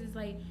thing is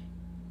like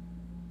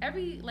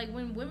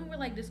when women were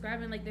like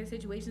describing like their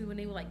situations when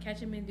they would like catch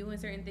him and doing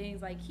certain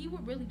things, like he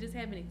would really just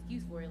have an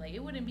excuse for it. Like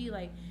it wouldn't be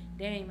like,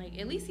 dang, like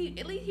at least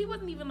he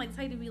wasn't even like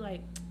type to be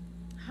like,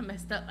 I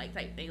messed up like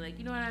type thing. Like,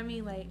 you know what I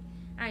mean? Like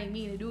I ain't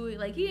mean to do it.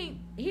 Like he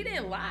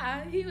didn't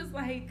lie. He was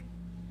like,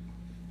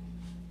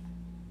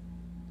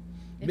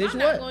 if bitch, I'm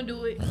not gonna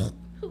do it,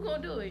 who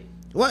gonna do it?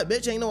 What,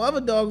 bitch? Ain't no other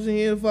dogs in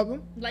here to fuck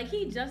him. Like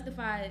he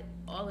justified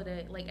all of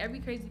that. Like every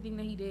crazy thing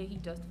that he did, he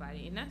justified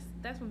it, and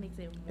that's what makes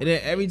it. And then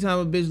every time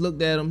a bitch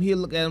looked at him, he'd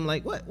look at him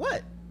like, what?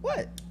 Right.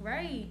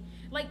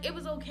 Like it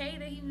was okay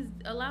that he was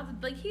allowed to.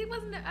 Like he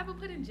wasn't ever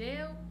put in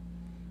jail.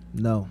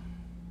 No.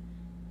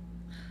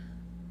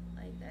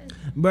 Like that.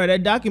 Bro,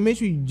 that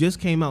documentary just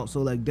came out,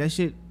 so like that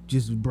shit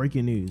just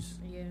breaking news.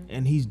 Yeah.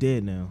 And he's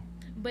dead now.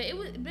 But it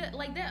was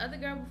like that other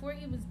girl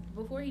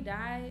before he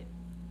died.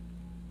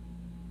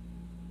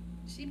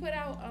 She put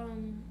out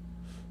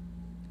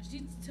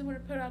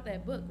put out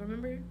that book,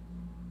 remember?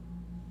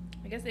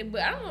 Like I said,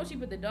 but I don't know if she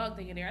put the dog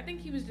thing in there. I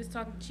think he was just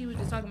talking. She was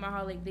just talking about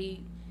how like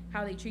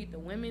how they treat the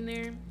women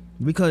there.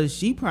 Because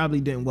she probably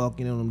didn't walk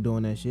in on them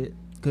doing that shit.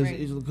 Cause,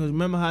 Right. cause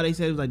remember how they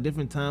said it was like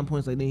different time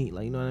points, like they,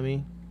 like, you know what I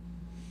mean.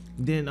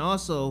 Then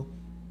also,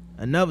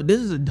 this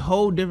is a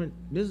whole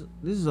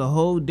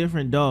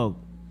different dog.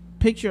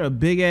 Picture a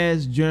big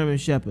ass German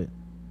Shepherd.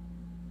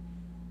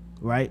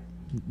 Right.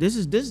 I'm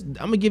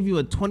gonna give you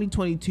a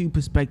 2022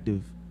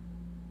 perspective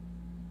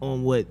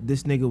on what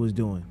this nigga was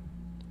doing.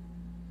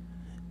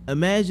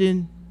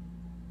 Imagine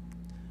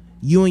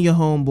you and your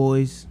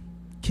homeboys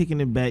kicking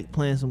it back,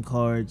 playing some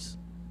cards,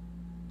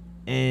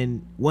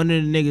 and one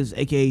of the niggas,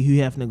 aka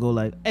Hugh Hefner, go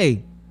like,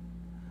 "Hey,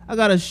 I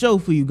got a show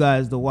for you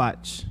guys to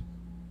watch."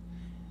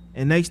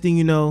 And next thing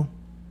you know,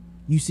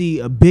 you see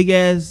a big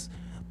ass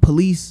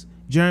police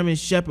German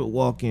Shepherd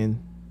walk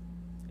in,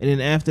 and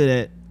then after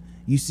that,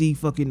 you see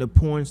fucking the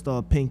porn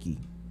star Pinky.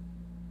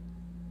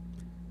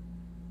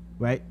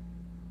 Right?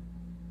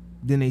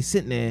 Then they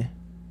sitting there.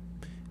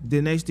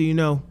 The next thing you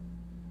know,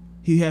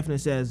 Hugh Hefner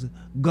says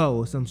go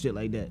or some shit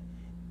like that.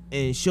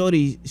 And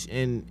Shorty,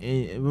 and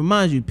it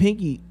reminds you,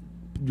 Pinky,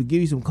 to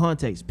give you some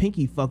context,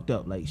 Pinky fucked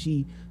up. Like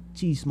she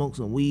smoked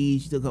some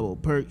weed, she took a couple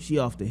of perks, she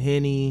off the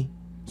Henny,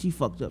 she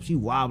fucked up, she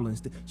wobbling,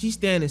 she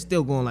standing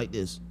still going like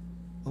this.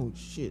 Oh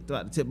shit,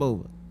 about to tip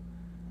over.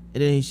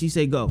 And then she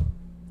say go.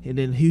 And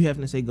then Hugh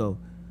Hefner say go.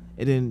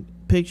 And then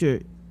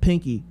picture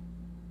Pinky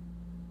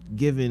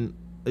giving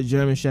a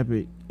German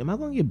Shepherd. Am I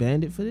gonna get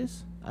banded for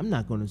this? I'm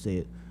not gonna say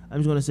it. I'm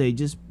just gonna say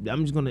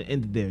I'm just gonna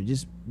end it there.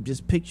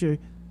 Just picture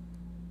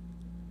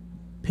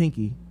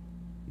Pinky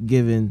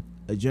giving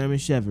a German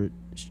Shepherd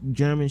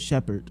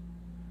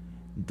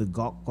the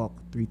Gawk Gawk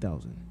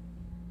 3000.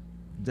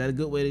 Is that a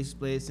good way to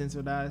explain it,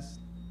 censorized?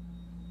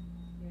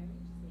 Yeah, I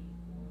need to say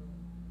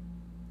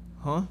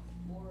Huh?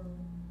 oral.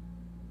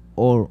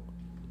 Or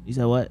you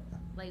said what?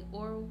 Like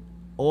oral.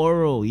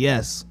 Oral,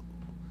 yes.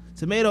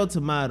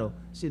 Tomato.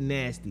 Shit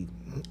nasty.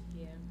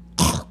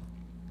 Yeah.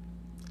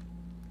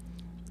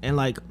 And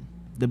like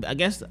I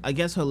guess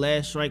her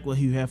last strike with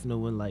Hugh Hefner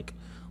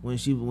when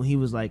he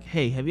was like,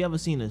 "Hey, have you ever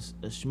seen a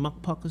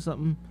schmuck puck or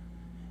something?"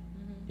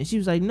 Mm-hmm. And she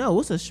was like, "No,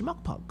 what's a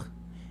schmuck puck?"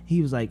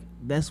 He was like,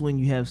 "That's when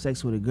you have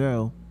sex with a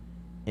girl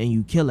and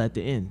you kill at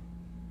the end."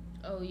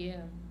 Oh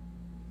yeah.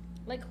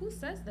 Like who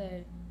says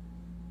that?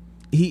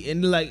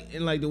 And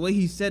the way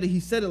he said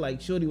it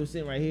like Shorty was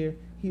sitting right here.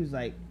 He was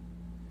like,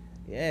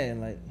 "Yeah, and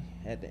like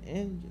at the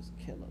end, just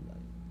kill her." Like,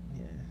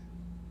 yeah.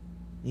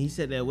 And he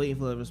said that waiting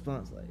for a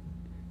response, like,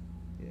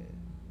 yeah.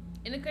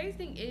 And the crazy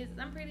thing is,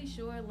 I'm pretty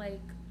sure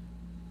like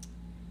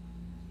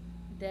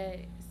that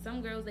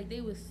some girls like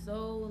they was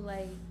so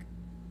like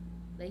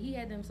he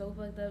had them so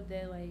fucked up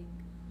that like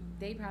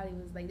they probably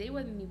was like they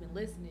wasn't even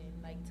listening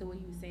like to what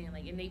he was saying,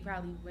 like, and they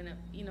probably went up,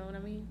 you know what I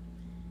mean?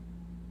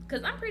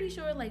 Cause I'm pretty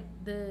sure like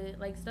the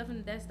like stuff in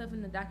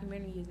the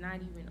documentary is not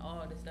even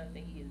all the stuff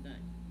that he has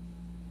done.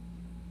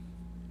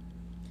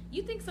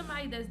 You think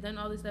somebody that's done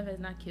all this stuff has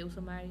not killed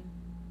somebody?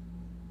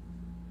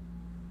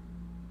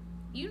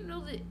 You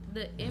know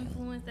the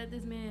influence that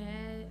this man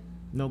had?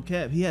 No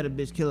cap. He had a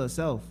bitch kill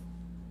herself.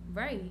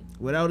 Right.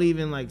 Without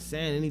even like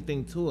saying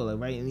anything to her, like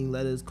writing any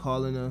letters,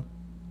 calling her.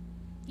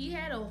 He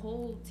had a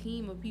whole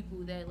team of people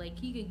that like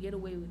he could get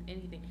away with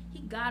anything.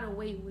 He got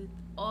away with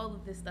all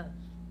of this stuff.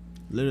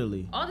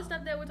 Literally. All the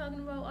stuff that we're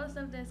talking about, all the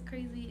stuff that's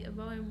crazy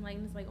about him, like,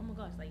 and it's like, oh my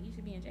gosh, like he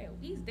should be in jail.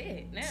 He's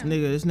dead now.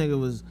 This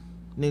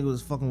nigga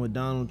was fucking with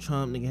Donald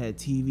Trump. Nigga had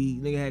TV.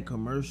 Nigga had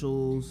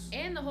commercials.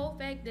 And the whole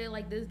fact that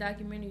like this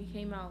documentary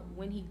came out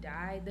when he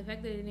died, the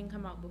fact that it didn't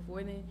come out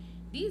before then,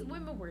 these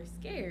women were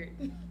scared.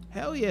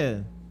 Hell yeah.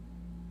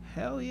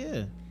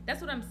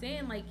 That's what I'm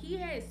saying. Like he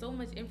had so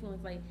much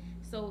influence. Like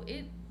so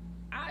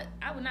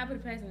I would not put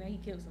it past him that he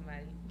killed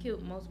somebody,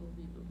 killed multiple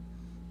people.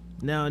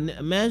 Now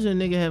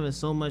imagine a nigga having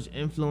so much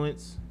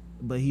influence,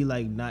 but he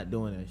like not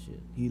doing that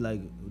shit. He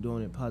like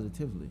doing it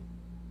positively.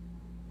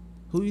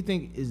 Who do you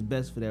think is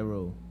best for that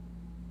role?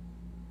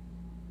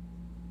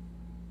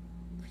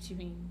 What you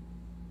mean?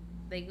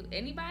 Like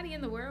anybody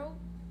in the world?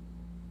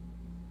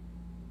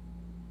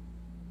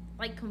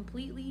 Like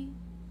completely?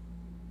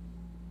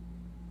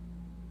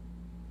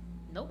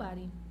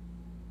 Nobody.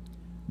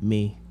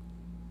 Me.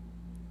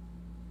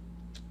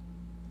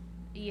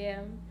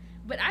 Yeah.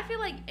 But I feel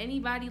like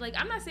anybody, like,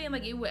 I'm not saying,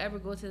 like, it would ever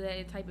go to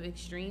that type of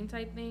extreme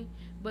type thing,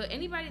 but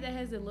anybody that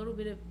has a little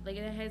bit of, like,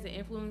 that has an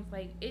influence,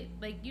 like, it,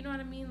 like, you know what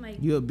I mean? Like,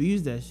 you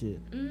abuse that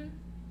shit. Mm-hmm.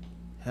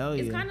 Hell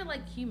yeah. It's kind of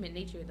like human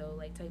nature, though,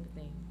 like, type of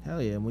thing.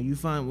 Hell yeah. When you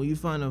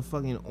find a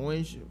fucking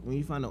orange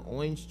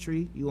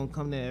tree, you gonna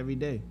come there every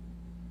day.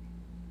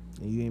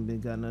 And you ain't been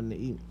got nothing to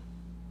eat.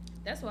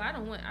 That's why I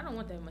don't want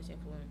that much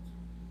influence.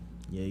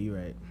 Yeah, you're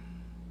right.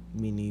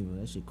 Me neither.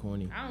 That shit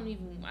corny. I don't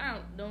even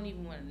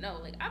want to know.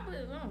 Like I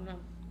don't know.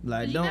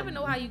 Like you never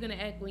know how you're gonna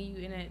act when you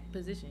in that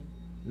position.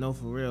 No,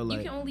 for real. Like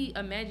you can only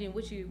imagine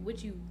what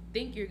you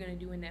think you're gonna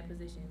do in that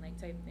position, like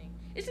type of thing.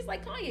 It's just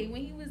like Kanye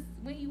when he was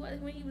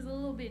a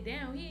little bit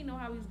down. He didn't know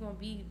how he was gonna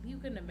be. You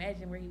couldn't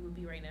imagine where he would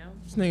be right now.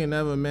 This nigga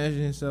never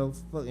imagined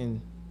himself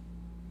fucking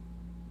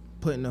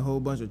putting a whole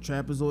bunch of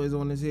trapezoids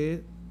on his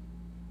head.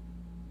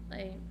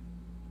 Like,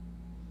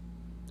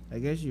 I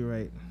guess you're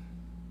right.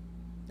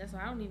 that's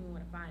why I don't even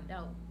want to find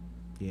out.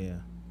 Yeah.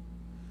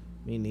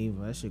 Me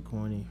neither. That shit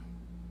corny.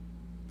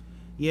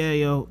 Yeah,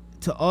 yo.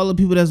 To all the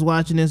people that's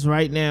watching this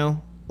right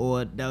now,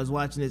 or that was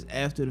watching this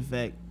after the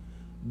fact,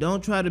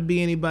 don't try to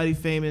be anybody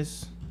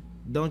famous.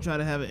 Don't try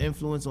to have an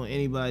influence on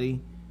anybody.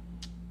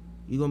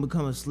 You're going to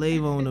become a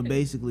slave owner,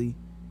 basically.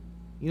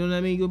 You know what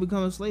I mean? You're going to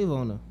become a slave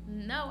owner.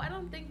 No, I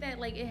don't think that,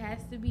 like, it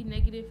has to be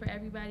negative for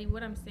everybody.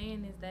 What I'm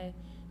saying is that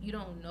you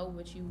don't know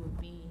what you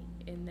would be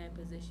in that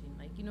position.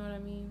 Like, you know what I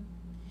mean?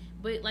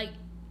 But, like,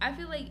 I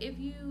feel like if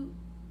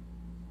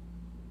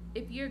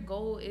your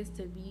goal is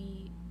to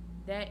be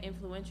that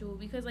influential,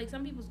 because, like,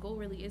 some people's goal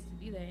really is to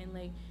be that, and,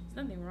 like, there's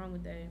nothing wrong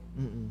with that.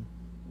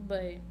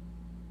 But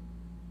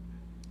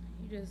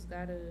you just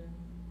gotta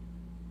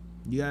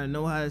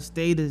know how to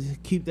stay to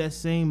keep that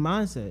same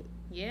mindset.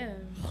 Yeah.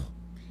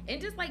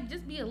 And just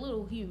be a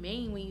little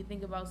humane when you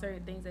think about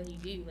certain things that he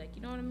do. Like,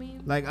 you know what I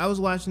mean? Like, I was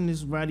watching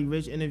this Roddy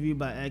Ricch interview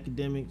by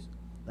Academics.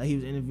 Like, he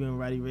was interviewing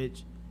Roddy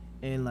Ricch,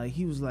 and, like,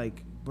 he was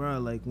like, bro,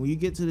 like, when you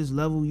get to this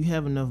level, you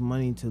have enough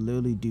money to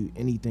literally do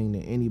anything to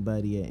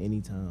anybody at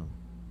any time.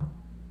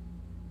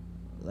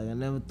 Like, I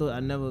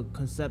couldn't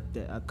concept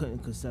that.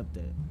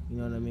 You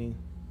know what I mean?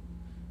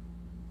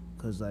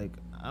 Cause, like,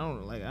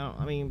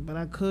 but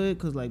I could,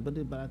 cause, like, but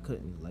I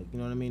couldn't. Like, you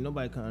know what I mean?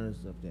 Nobody can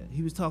understand that.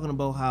 He was talking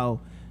about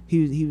how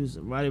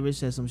Roddy Ricch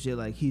said some shit,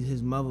 like,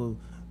 his mother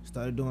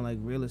started doing, like,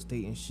 real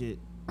estate and shit.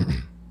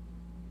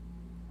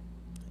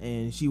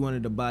 And she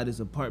wanted to buy this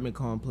apartment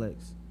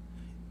complex.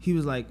 He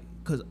was like,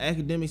 cause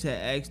Academics had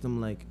asked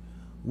him, like,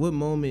 what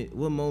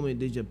moment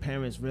did your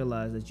parents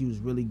realize that you was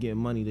really getting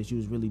money, that you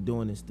was really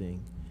doing this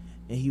thing?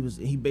 And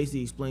he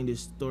basically explained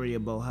this story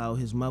about how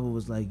his mother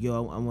was like,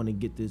 yo, I want to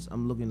get this.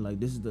 I'm looking like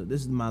this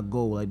is my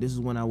goal. Like, this is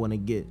when I want to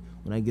get,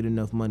 when I get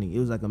enough money. It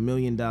was like $1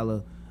 million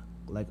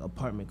like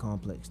apartment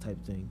complex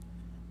type thing.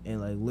 And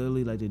like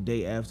literally like the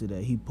day after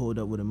that, he pulled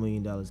up with $1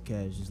 million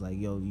cash. Just like,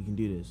 yo, you can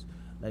do this.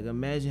 Like,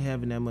 imagine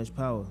having that much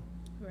power.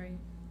 Right.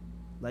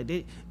 Like,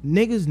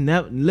 niggas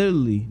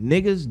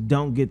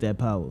don't get that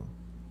power.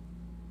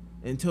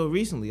 Until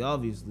recently,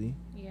 obviously.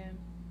 Yeah.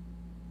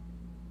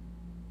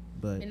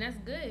 But and that's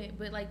good.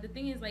 But, like, the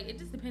thing is, like, it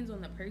just depends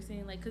on the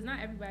person. Like, because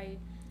I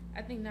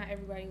think not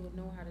everybody would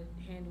know how to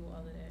handle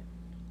all of that.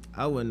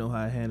 I wouldn't know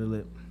how to handle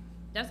it.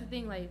 That's the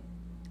thing. Like,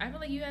 I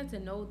feel like you have to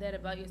know that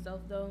about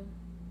yourself, though.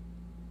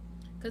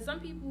 Because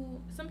some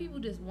people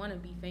just want to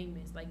be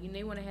famous. Like,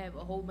 they want to have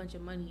a whole bunch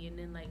of money, and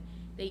then, like,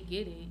 they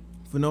get it.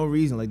 For no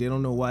reason. Like, they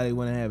don't know why they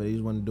want to have it. They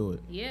just want to do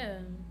it. Yeah.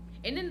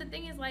 And then the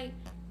thing is, like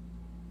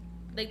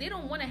they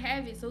don't want to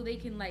have it so they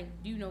can, like,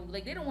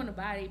 like, they don't want to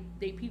buy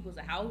they people's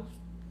a house.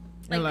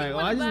 Like,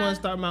 I just want to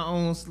start my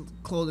own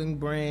clothing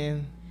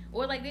brand.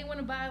 Or, like, they want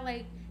to buy,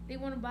 like,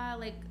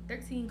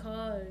 13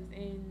 cars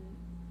and,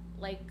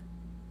 like,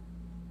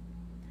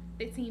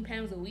 15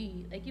 pounds of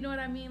weed. Like, you know what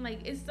I mean? Like,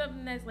 it's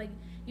something that's, like,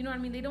 you know what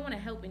I mean? They don't want to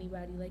help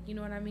anybody. Like, you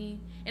know what I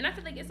mean? And I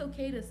feel like it's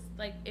okay to,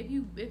 like, if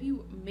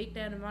you make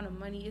that amount of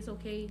money, it's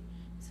okay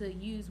to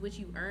use what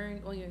you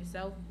earn on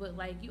yourself. But,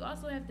 like, you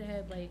also have to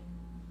have, like,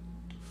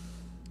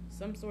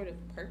 some sort of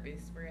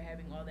purpose for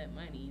having all that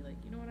money. Like,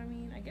 you know what I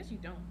mean? I guess you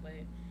don't, but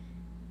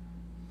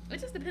it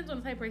just depends on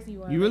the type of person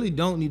you are. You really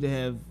don't need to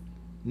have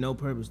no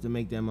purpose to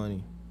make that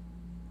money.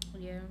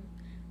 Yeah.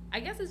 I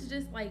guess it's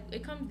just, like,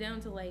 it comes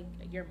down to, like,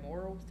 your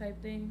morals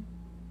type thing.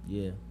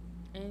 Yeah.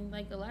 And,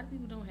 like, a lot of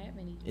people don't have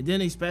any. And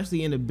then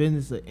especially in the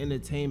business of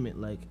entertainment,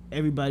 like,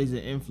 everybody's an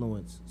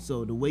influence.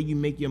 So the way you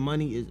make your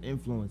money is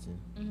influencing.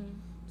 Mm-hmm.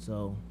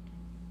 So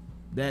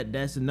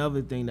that's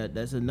another thing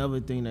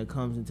that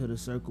comes into the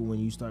circle when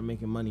you start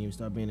making money and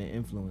start being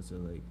an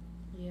influencer. Like,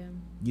 yeah,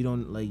 you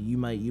don't, like, you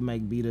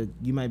might be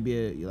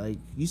like,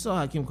 you saw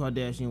how Kim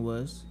Kardashian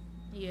was.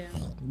 Yeah.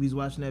 We was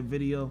watching that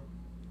video.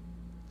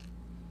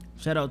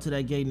 Shout out to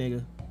that gay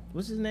nigga.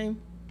 What's his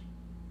name?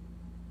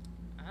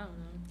 I don't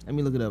know. Let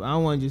me look it up. I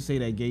don't want to just say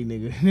that gay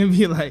nigga and then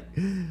be like,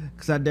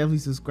 because I definitely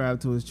subscribe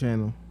to his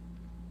channel.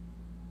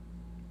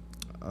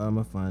 I'm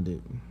going to find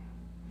it.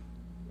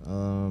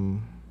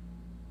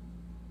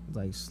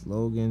 Like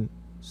slogan,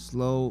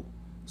 slow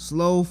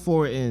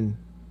 4N.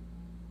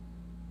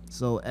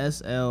 So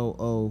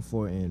SLO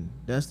 4N.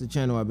 That's the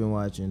channel I've been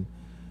watching.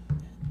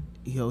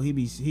 Yo, he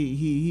was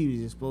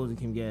exposing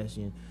Kim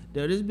Kardashian.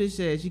 Though this bitch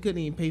said she couldn't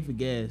even pay for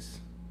gas.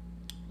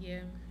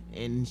 Yeah.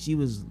 And she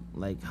was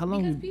like, how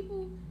long? Because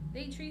people,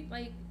 they treat,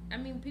 like, I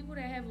mean, people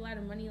that have a lot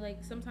of money,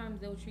 like,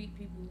 sometimes they'll treat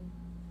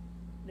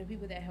the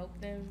people that help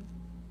them.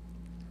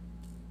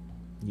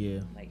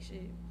 Yeah. Like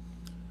shit.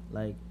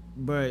 Like,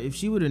 bruh,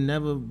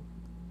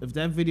 if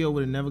that video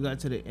would have never got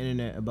to the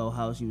internet about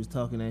how she was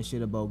talking that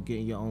shit about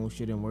getting your own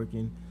shit and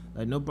working,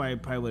 like, nobody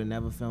probably would have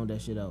never found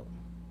that shit out.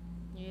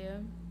 Yeah.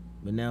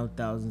 But now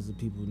thousands of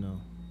people know.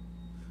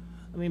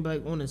 I mean, but,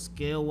 like, on a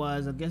scale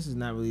wise, I guess it's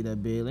not really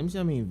that big. Let me see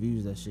how many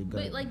views that shit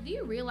got. But, like, do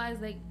you realize,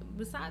 like,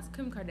 besides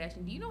Kim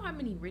Kardashian, do you know how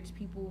many rich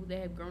people that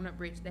have grown up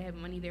rich, that have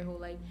money their whole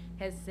life,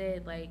 has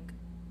said, like,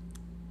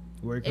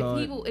 Work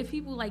hard. If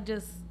people like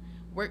just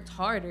worked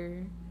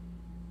harder.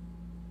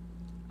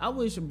 I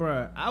wish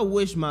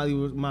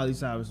Miley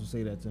Cyrus would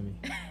say that to me.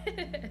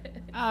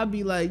 I'd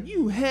be like,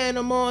 you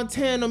Hannah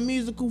Montana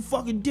musical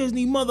fucking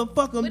Disney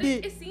motherfucking but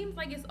bitch. It seems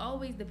like it's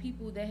always the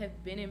people that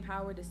have been in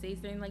power to say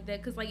something like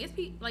that. Cause like it's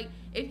like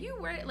if you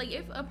were like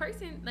if a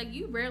person like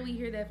you rarely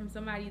hear that from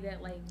somebody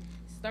that like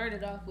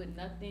started off with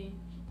nothing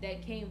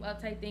that came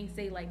up type thing.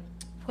 Say like,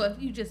 well,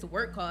 if you just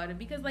work harder,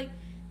 because like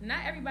not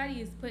everybody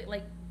is put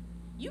like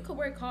you could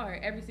work hard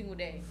every single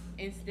day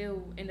and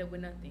still end up with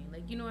nothing.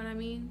 Like you know what I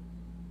mean?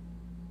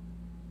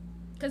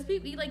 Cause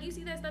people like you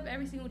see that stuff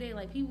every single day.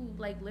 Like people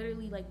like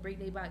literally like break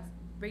their backs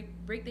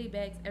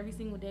every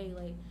single day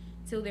like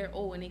till they're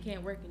old and they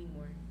can't work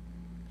anymore,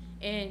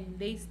 and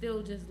they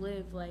still just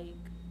live like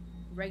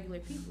regular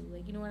people.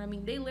 Like you know what I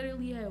mean? They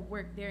literally have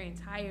worked their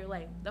entire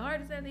life the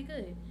hardest that they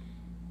could,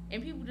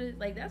 and people just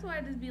like that's why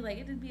I just be like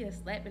it just be a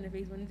slap in the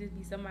face when it just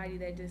be somebody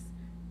that just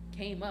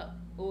came up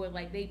or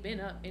like they've been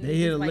up and they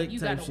hit just a like lick you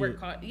type gotta work shit.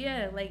 hard.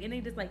 Yeah, like and they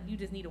just like you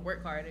just need to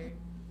work harder.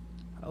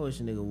 I wish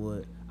a nigga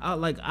would.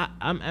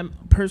 I'm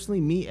personally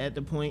me at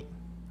the point.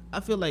 I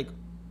feel like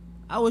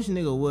I wish a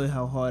nigga would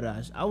how hard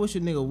I wish a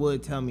nigga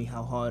would tell me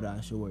how hard I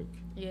should work.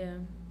 Yeah.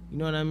 You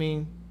know what I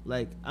mean?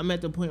 Like I'm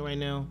at the point right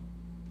now.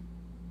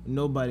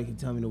 Nobody can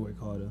tell me to work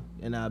harder,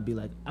 and I'll be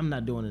like, I'm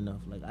not doing enough.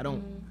 Like I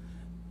don't.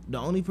 The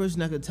only person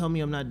that could tell me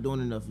I'm not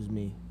doing enough is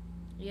me.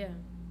 Yeah.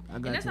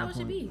 And that's how it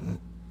should be.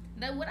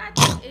 Now, what I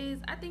think is,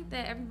 I think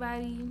that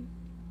everybody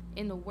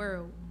in the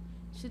world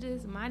should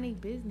just mind their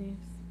business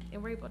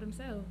and worry about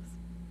themselves.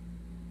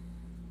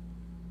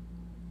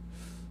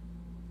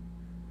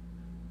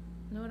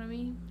 Know what I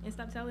mean? And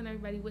stop telling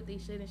everybody what they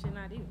should and should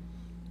not do.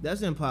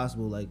 That's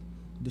impossible. Like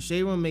the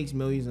Shade Room makes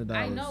millions of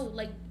dollars. I know.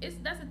 Like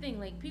that's the thing.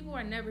 Like people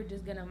are never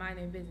just gonna mind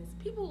their business.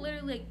 People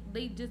literally like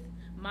they just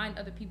mind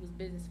other people's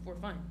business for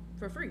fun,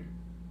 for free.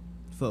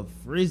 For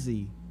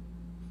frizzy.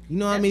 You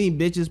know how many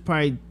bitches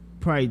probably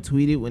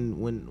tweeted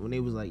when they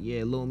was like,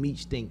 yeah, Lil Meech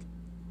stink.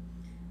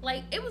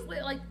 Like it was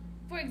like,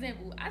 for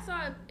example, I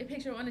saw a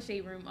picture on the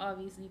Shade Room,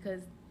 obviously,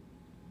 because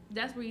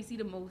that's where you see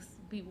the most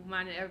people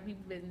minding other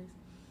people's business.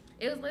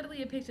 It was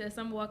literally a picture of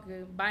Summer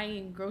Walker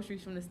buying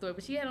groceries from the store,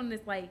 but she had on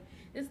this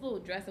little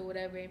dress or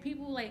whatever, and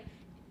people like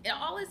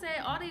all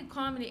they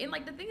commented, and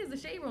like the thing is, the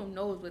Shade Room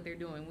knows what they're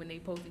doing when they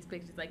post these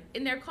pictures. Like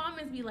in their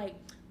comments, be like,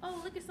 "Oh,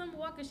 look at Summer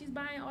Walker, she's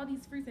buying all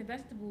these fruits and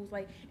vegetables."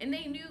 Like, and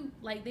they knew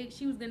like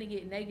she was gonna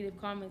get negative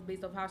comments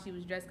based off how she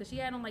was dressed, because she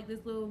had on like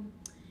this little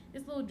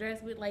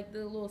dress with like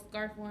the little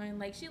scarf on.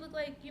 Like she looked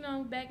like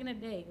back in the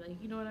day.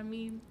 Like you know what I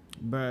mean?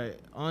 But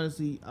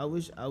honestly, I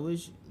wish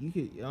you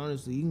could.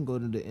 Honestly, you can go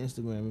to the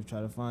Instagram and try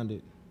to find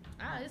it.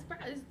 It's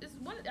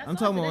one. I'm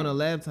talking about on a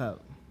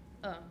laptop.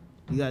 Oh.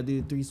 You gotta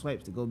do 3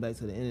 swipes to go back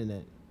to the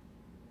internet.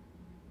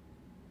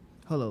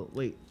 Hold on,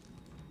 wait.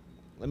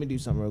 Let me do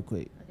something real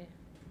quick. Okay.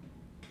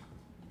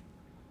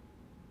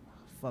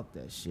 Fuck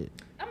that shit.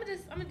 I'm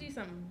gonna do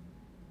something.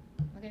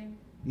 Okay.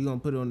 You gonna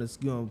put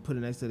it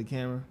next to the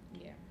camera?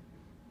 Yeah.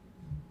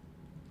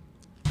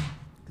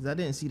 Cause I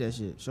didn't see that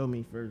shit. Show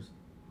me first.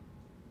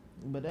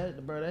 But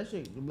that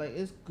shit, like,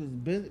 it's cause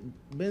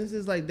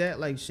businesses like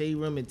that, like Shade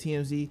Room and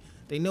TMZ,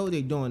 they know what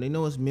they're doing. They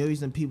know it's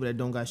millions of people that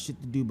don't got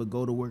shit to do but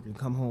go to work and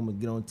come home and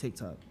get on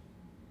TikTok.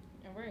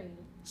 Right.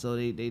 So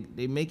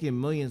they making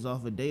millions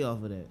off a day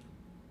off of that.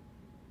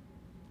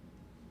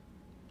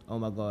 Oh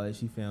my God,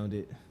 she found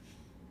it.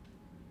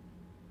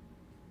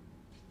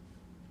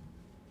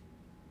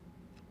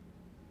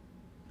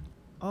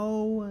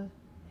 Oh,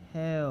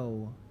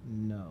 hell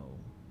no.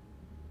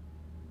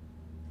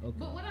 Okay.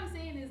 But what I'm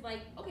saying is like,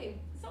 okay,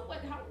 so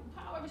what?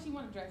 However she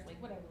want to dress,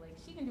 like whatever, like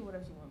she can do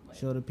whatever she wants. Like.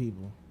 Show the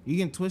people. You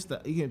can twist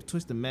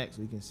the Mac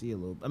so you can see a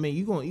little. I mean,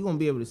 you gonna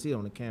be able to see it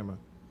on the camera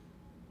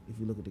if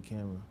you look at the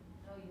camera.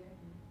 Oh yeah.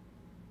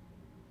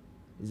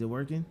 Is it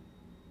working?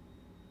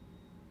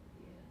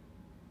 Yeah.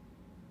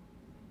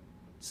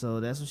 So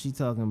that's what she's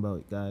talking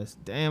about, guys.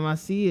 Damn, I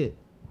see it.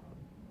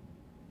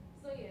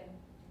 So yeah,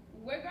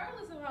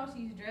 regardless of how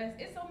she's dressed,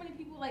 it's so many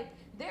people like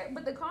there.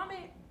 But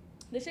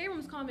the Shade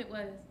Room's comment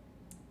was,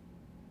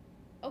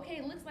 okay,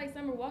 it looks like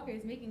Summer Walker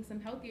is making some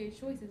healthier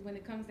choices when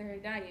it comes to her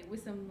diet,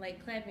 with some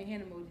like clapping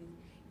hand emojis.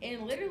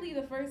 And literally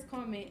the first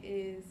comment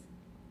is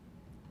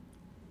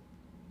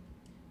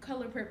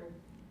color purple.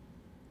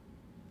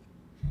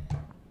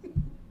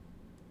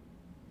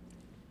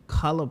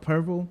 Color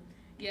purple?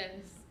 Yes.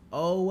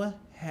 Oh,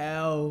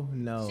 hell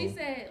no. She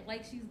said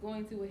like she's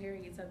going to a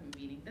Harriet Tubman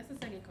meeting. That's the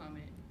second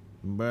comment.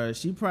 Bruh,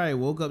 she probably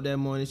woke up that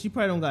morning. She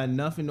probably don't got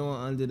nothing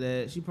on under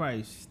that. She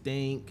probably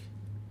stink.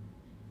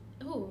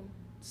 Who?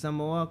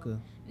 Summer Walker.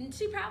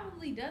 She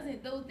probably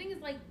doesn't. Though the thing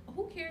is, like,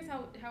 who cares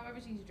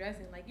however she's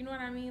dressing? Like, you know what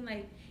I mean?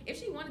 Like, if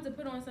she wanted to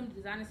put on some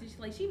designer shit,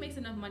 like, she makes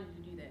enough money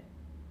to do that.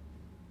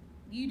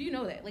 You do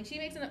know that. Like, she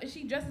makes enough.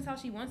 She dresses how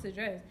she wants to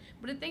dress.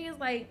 But the thing is,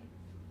 like,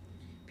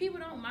 people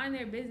don't mind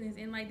their business,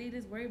 and like they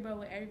just worry about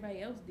what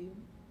everybody else do.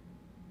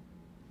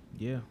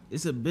 Yeah,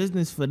 it's a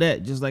business for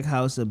that, just like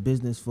how it's a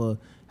business for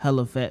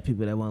hella fat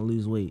people that want to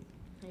lose weight.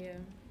 Yeah.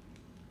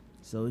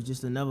 So it's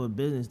just another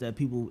business that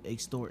people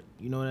extort.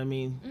 You know what I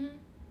mean? Mm-hmm.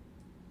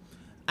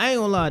 I ain't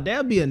gonna lie,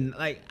 that'd be a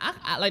like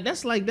I like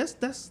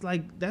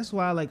that's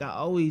why like I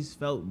always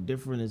felt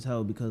different as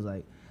hell because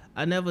like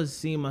I never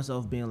seen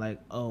myself being like,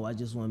 oh, I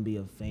just want to be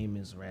a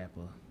famous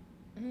rapper.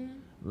 Mm-hmm.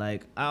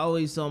 Like I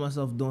always saw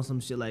myself doing some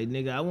shit like,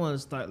 nigga, I want to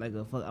start like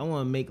I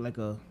want to make like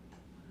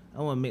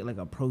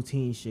a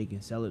protein shake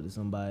and sell it to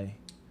somebody.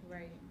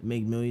 Right.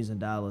 Make millions of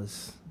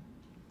dollars.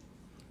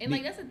 And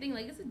like that's the thing,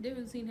 like it's a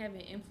difference between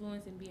having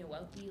influence and being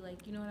wealthy.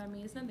 Like, you know what I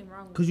mean? It's nothing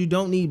wrong with it. Cause you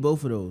don't need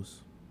both of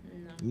those.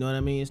 No. You know what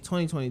I mean? It's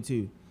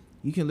 2022.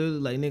 You can literally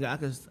like,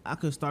 nigga, I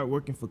could start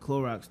working for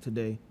Clorox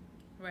today.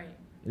 Right.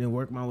 And then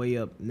work my way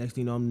up. Next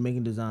thing you know, I'm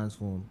making designs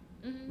for them.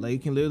 Mm-hmm. Like you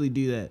can literally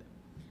do that.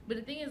 But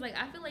the thing is, like,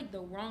 I feel like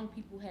the wrong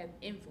people have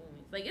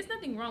influence. Like, it's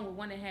nothing wrong with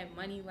wanting to have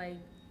money. Like,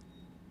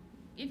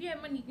 if you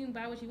have money, you can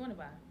buy what you want to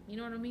buy. You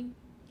know what I mean?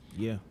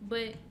 Yeah.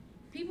 But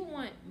people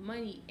want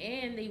money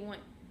and they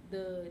want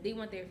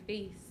their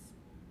face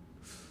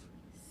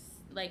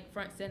like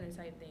front center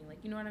type thing. Like,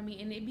 you know what I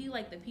mean? And it'd be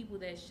like the people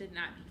that should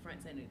not be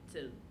front center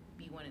to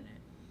be wanting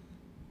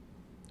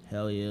that.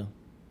 Hell yeah.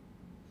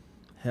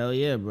 Hell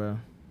yeah, bro.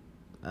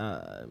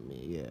 I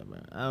mean, yeah,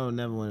 man. I don't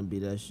never want to be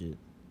that shit.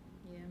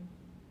 Yeah.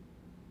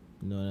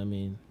 You know what I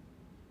mean?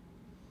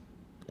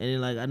 And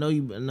then like I know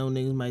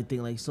niggas might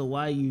think like, so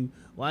why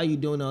are you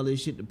doing all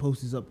this shit to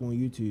post this up on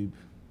YouTube?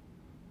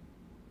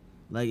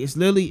 Like it's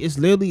literally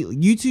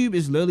YouTube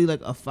is literally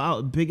like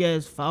a big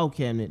ass file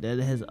cabinet that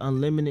has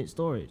unlimited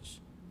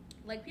storage.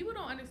 Like people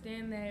don't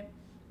understand that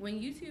when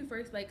YouTube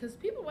first cause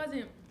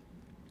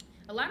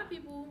a lot of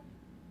people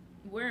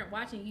weren't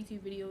watching YouTube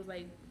videos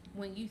like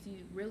when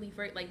YouTube really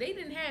first, like they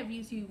didn't have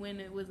YouTube when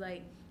it was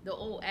like the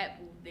old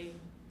Apple thing.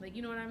 Like,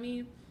 you know what I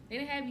mean? They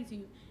didn't have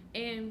YouTube.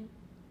 And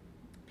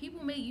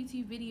people made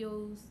YouTube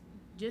videos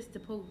just to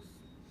post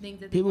things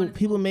that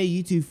people made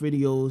YouTube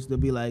videos. They'll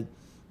be like,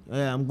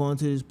 yeah, I'm going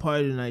to this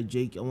party tonight,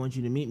 Jake. I want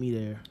you to meet me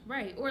there.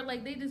 Right. Or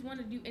like they just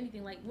wanted to do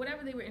anything, like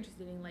whatever they were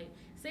interested in. Like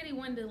say they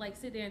wanted to like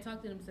sit there and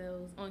talk to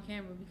themselves on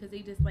camera because they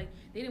just like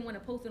they didn't want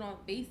to post it on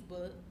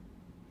Facebook.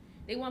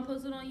 They want to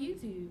post it on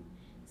YouTube.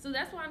 So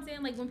that's why I'm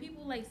saying, like, when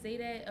people, like, say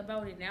that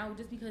about it now,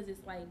 just because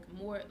it's, like,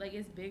 more, like,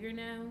 it's bigger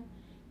now,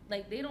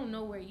 like, they don't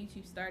know where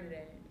YouTube started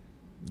at.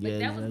 Like,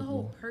 that was the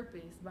whole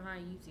purpose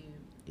behind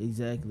YouTube.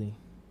 Exactly.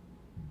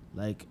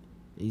 Like,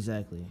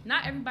 exactly.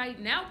 Not everybody,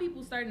 now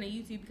people starting to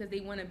YouTube because they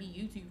want to be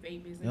YouTube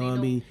famous. And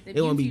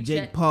they want to be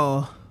Jake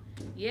Paul.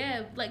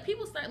 Yeah, like,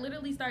 people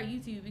literally start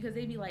YouTube because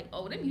they be like,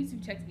 oh, them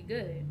YouTube checks be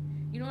good.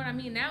 You know what I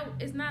mean? Now,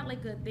 it's not,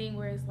 like, a thing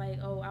where it's like,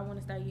 oh, I want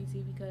to start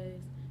YouTube because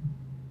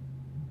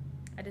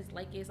I just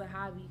like it's a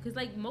hobby. Because,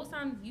 like, most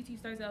times YouTube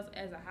starts out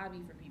as a hobby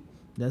for people.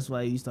 That's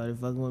why you started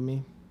fucking with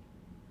me?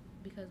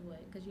 Because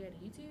what? Because you had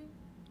a YouTube?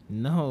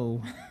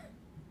 No.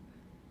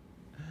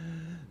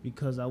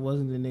 Because I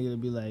wasn't the nigga to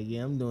be like,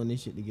 yeah, I'm doing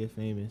this shit to get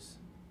famous.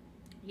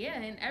 Yeah,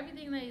 and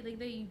everything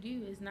that you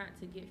do is not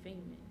to get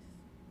famous.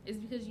 It's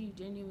because you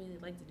genuinely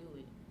like to do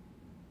it.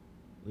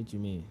 What you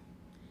mean?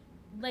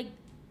 Like,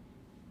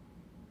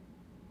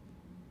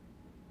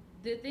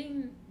 the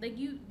thing, like,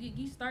 you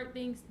start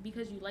things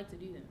because you like to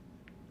do them.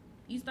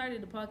 You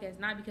started the podcast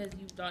not because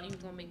you thought you was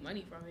going to make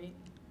money from it.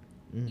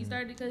 Mm-hmm. You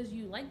started because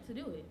you liked to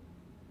do it.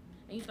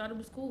 And you thought it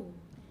was cool.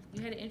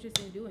 You had an interest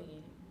in doing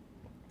it.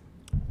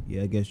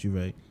 Yeah, I guess you're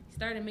right. You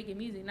started making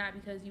music not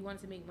because you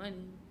wanted to make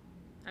money.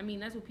 I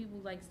mean, that's what people,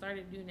 like,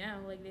 started to do now.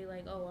 Like, they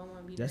like, oh, I want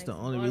to be That's the the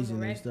only reason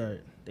they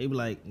start. They be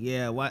like,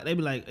 yeah, why? They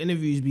be like,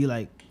 interviews be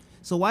like,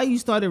 so why you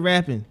started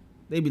rapping?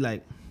 They be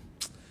like,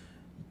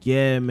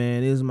 yeah,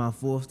 man, this is my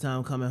 4th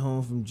time coming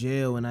home from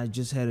jail and I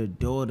just had a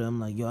daughter. I'm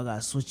like, yo, I got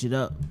to switch it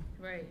up.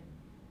 Right.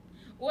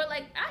 Or,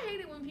 like, I hate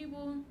it when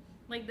people,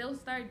 like, they'll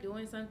start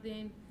doing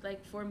something,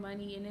 like, for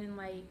money, and then,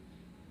 like,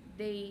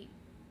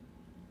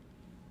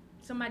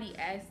 somebody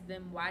asks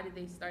them why did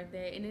they start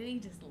that, and then they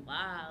just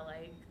lie,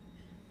 like,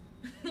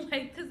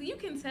 like, because you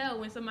can tell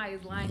when somebody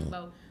is lying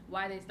about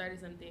why they started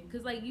something.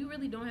 Because, like, you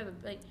really don't have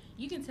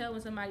you can tell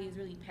when somebody is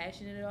really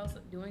passionate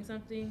about doing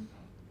something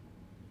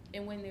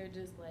and when they're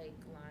just, like,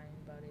 lying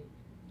about it.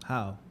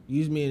 How?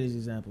 Use me as an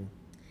example.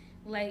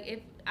 Like, if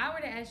I were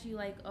to ask you,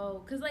 like, oh,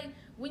 because, like,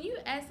 when you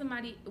ask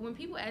somebody, when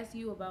people ask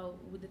you about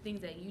the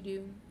things that you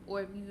do,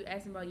 or if you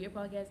ask them about your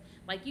podcast,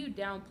 like, you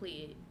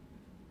downplay it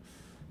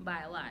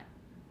by a lot.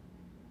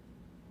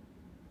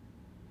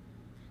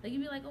 Like,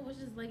 you'd be like, oh, it's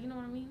just, like, you know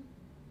what I mean?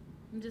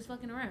 I'm just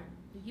fucking around.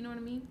 You know what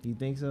I mean? You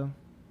think so?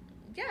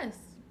 Yes.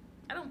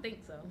 I don't think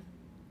so.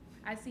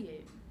 I see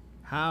it.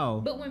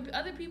 How? But when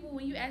other people,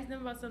 when you ask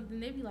them about something,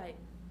 they be like,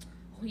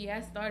 oh, yeah,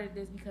 I started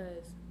this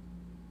because,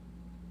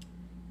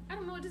 I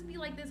don't know, it just be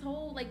like this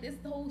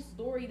whole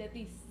story that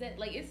they set.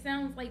 Like, it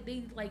sounds like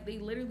they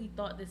literally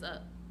thought this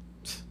up.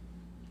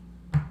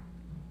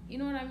 You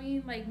know what I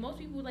mean? Like, most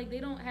people, like, they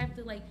don't have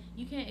to, like,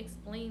 you can't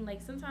explain,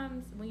 like,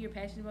 sometimes when you're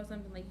passionate about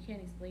something, like, you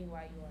can't explain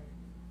why you are.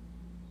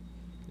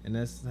 And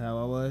that's how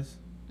I was.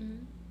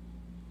 Mm-hmm.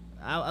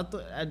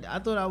 I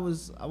thought I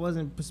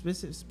wasn't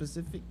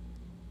specific.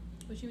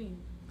 What you mean?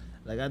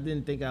 Like I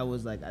didn't think I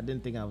was like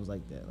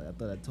that. Like I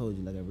thought I told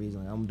you like a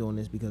reason. Like, I'm doing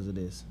this because of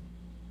this.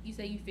 You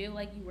say you feel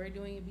like you were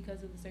doing it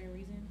because of a certain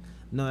reason?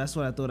 No, that's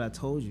what I thought I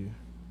told you.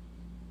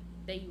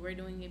 That you were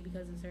doing it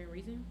because of a certain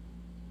reason?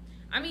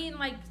 I mean,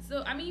 like,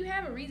 so, I mean, you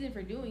have a reason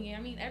for doing it.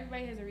 I mean,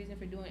 everybody has a reason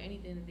for doing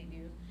anything that they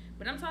do.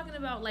 But I'm talking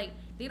about, like,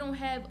 they don't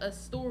have a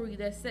story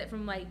that's set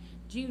from, like,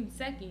 June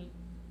 2nd.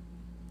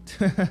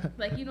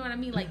 Like, you know what I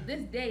mean? Like,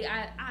 this day,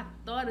 I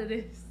thought of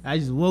this. I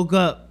just woke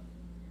up,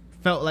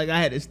 felt like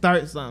I had to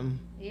start something.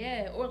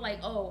 Yeah, or like,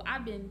 oh,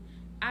 I've been,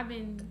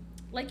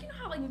 like, you know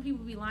how, like, when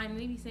people be lying and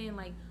they be saying,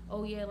 like,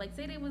 oh, yeah, like,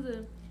 say they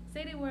were,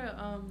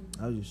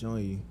 I was just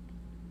showing you.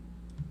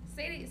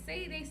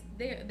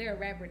 They're a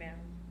rapper now.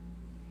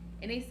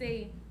 And they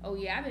say, oh,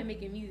 yeah, I've been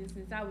making music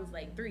since I was,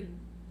 like, 3.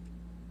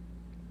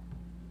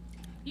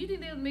 You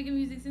think they was making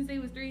music since they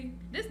was 3?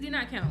 This did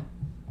not count.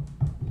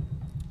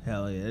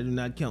 Hell yeah, they do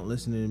not count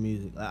listening to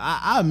music. Like,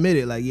 I admit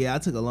it. Like, yeah, I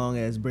took a long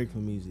ass break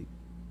from music.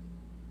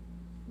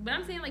 But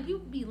I'm saying, like,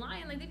 people be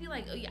lying. Like, they be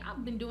like, oh, yeah,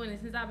 I've been doing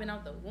it since I've been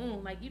out the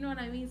womb. Like, you know what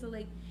I mean? So,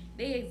 like,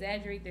 they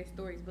exaggerate their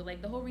stories. But,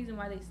 like, the whole reason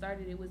why they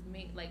started it was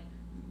made, like,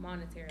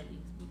 monetarily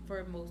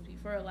for most people,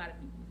 for a lot of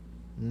people.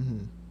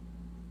 Mm-hmm.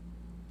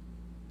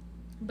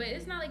 But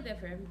it's not like that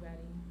for everybody.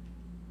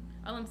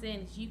 All I'm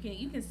saying is you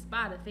can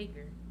spot a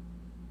faker.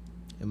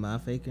 Am I a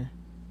faker?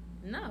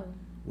 No.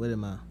 What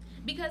am I?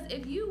 Because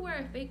if you were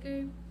a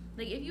faker,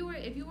 like if you were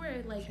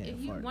like Can't if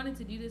you fart. wanted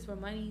to do this for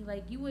money,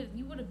 like you would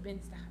have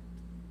been stopped.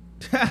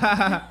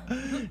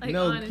 Like,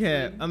 no honestly.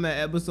 cap. I'm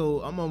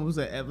almost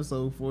at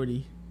episode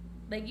 40.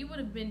 Like you would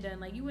have been done.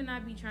 Like you would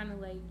not be trying to,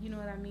 like, you know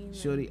what I mean? Like,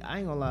 Shorty, I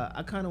ain't gonna lie.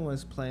 I kind of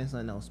was planning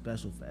something else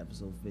special for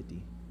episode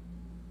 50.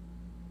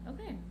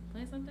 okay,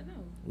 plan something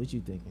else. What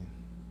you thinking?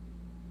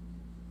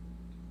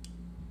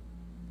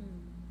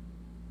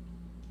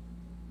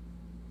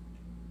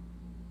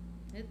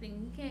 That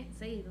thing you can't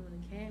say it on the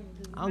camera.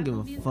 I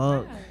don't give a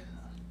fuck.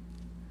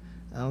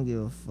 I don't give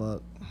a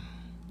fuck.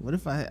 What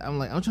if I'm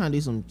trying to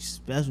do some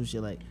special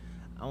shit. Like,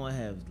 I want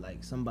to have,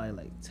 like, somebody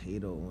like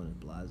Tato on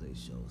a Blasé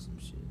Show or some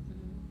shit.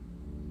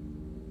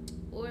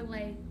 Mm-hmm. Or,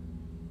 like,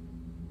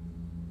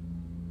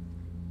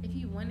 if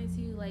you wanted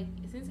to, like,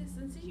 since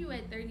you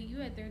at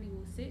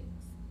 36,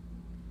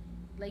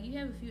 like, you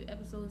have a few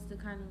episodes to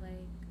kind of,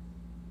 like,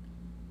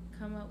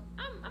 come up.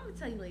 I'm going to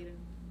tell you later.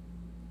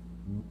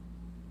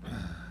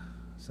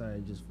 Sorry, I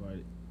just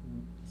farted.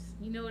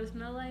 You know what it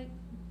smells like?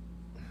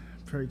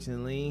 Perks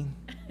and lean.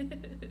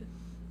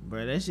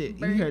 Bro, that shit, you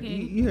Burger heard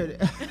King. you heard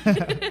it.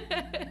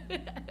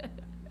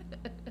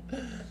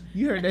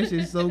 You heard that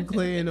shit so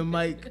clear in the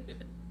mic.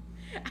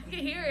 I can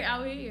hear it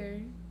out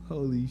here.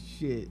 Holy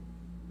shit.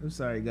 I'm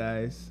sorry,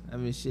 guys.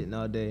 I've been shitting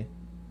all day.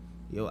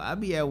 Yo, I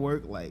be at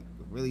work, like,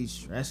 really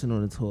stressing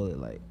on the toilet.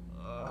 Like,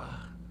 ugh.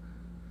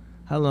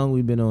 How long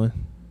we been on?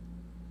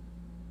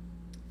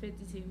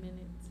 52 minutes.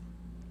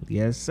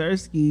 Yes,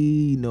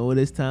 Sirski. You know what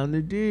it's time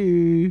to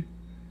do.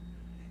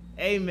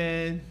 Hey,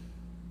 man.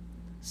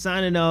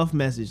 Signing off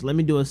message. Let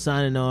me do a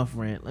signing off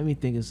rant. Let me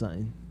think of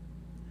something.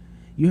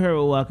 You heard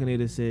what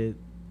Wakanator said.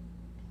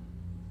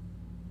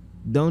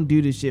 Don't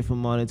do this shit for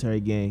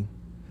monetary gain,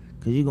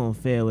 because you're going to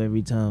fail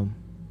every time.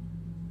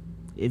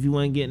 If you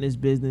want to get in this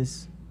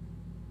business,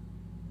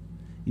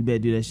 you better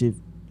do that shit.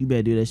 You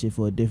better do that shit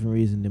for a different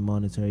reason than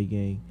monetary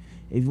gain.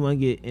 If you want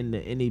to get into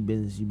any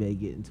business, you better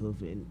get into it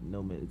for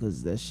no money,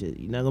 because that shit,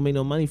 you're not going to make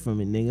no money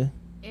from it, nigga.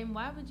 And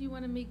why would you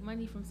want to make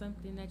money from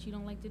something that you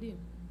don't like to do?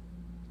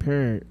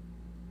 Period.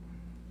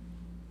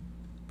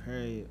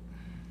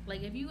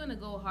 Like, if you're going to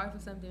go hard for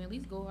something, at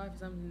least go hard for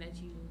something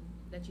that you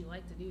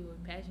like to do or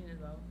passionate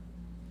about.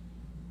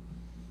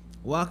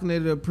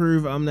 Wakanator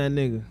approve. I'm that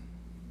nigga.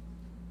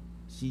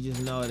 She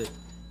just nodded.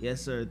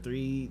 Yes, sir.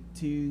 3,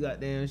 2,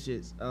 goddamn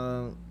shits.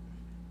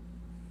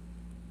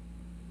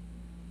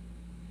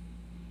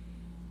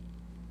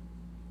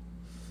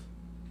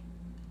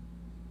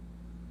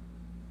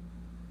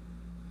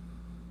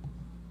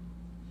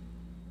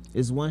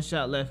 It's one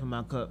shot left in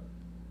my cup,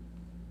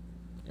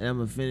 and I'm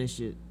gonna finish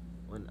it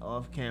when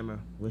off camera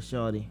with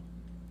Shawty.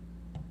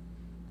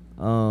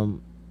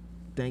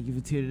 Thank you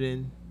for tuning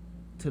in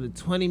to the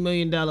 $20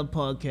 million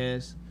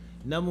podcast,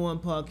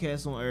 #1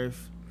 podcast on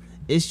earth.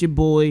 It's your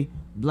boy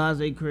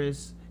Blasé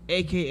Chris,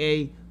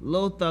 aka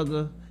Lil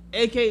Thugger,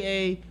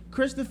 aka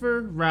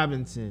Christopher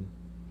Robinson.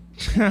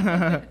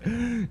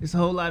 It's a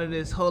whole lot of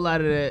this, whole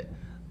lot of that.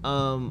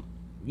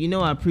 You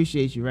know I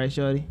appreciate you, right,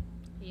 Shawty?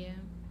 Yeah.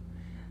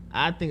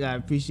 I think I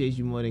appreciate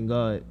you more than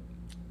God.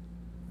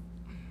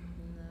 No.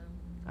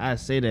 I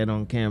say that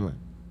on camera.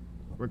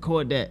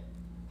 Record that.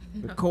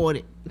 Record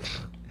it.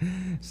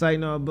 It's like,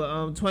 no,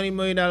 but $20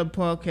 million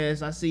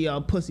podcast. I see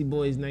y'all pussy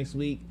boys next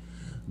week.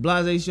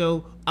 Blasé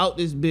Show, out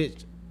this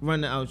bitch. Run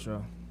the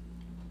outro.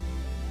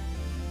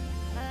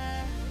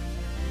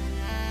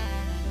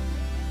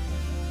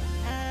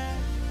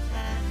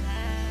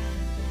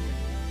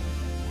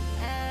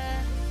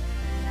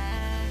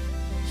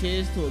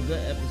 Cheers to a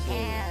good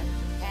episode.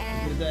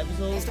 Is it a good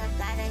episode?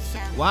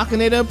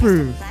 Wakanator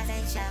approved.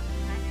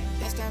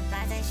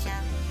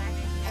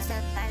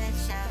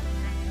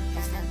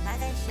 the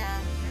Blasé Show.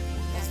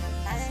 It's the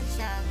Blasé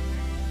Show.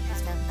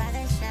 It's the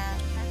Blasé Show.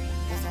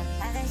 It's the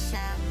Blasé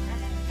Show.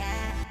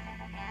 Yeah.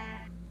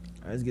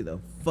 Let's get the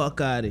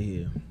fuck out of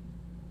here.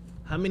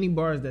 How many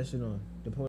bars that shit on?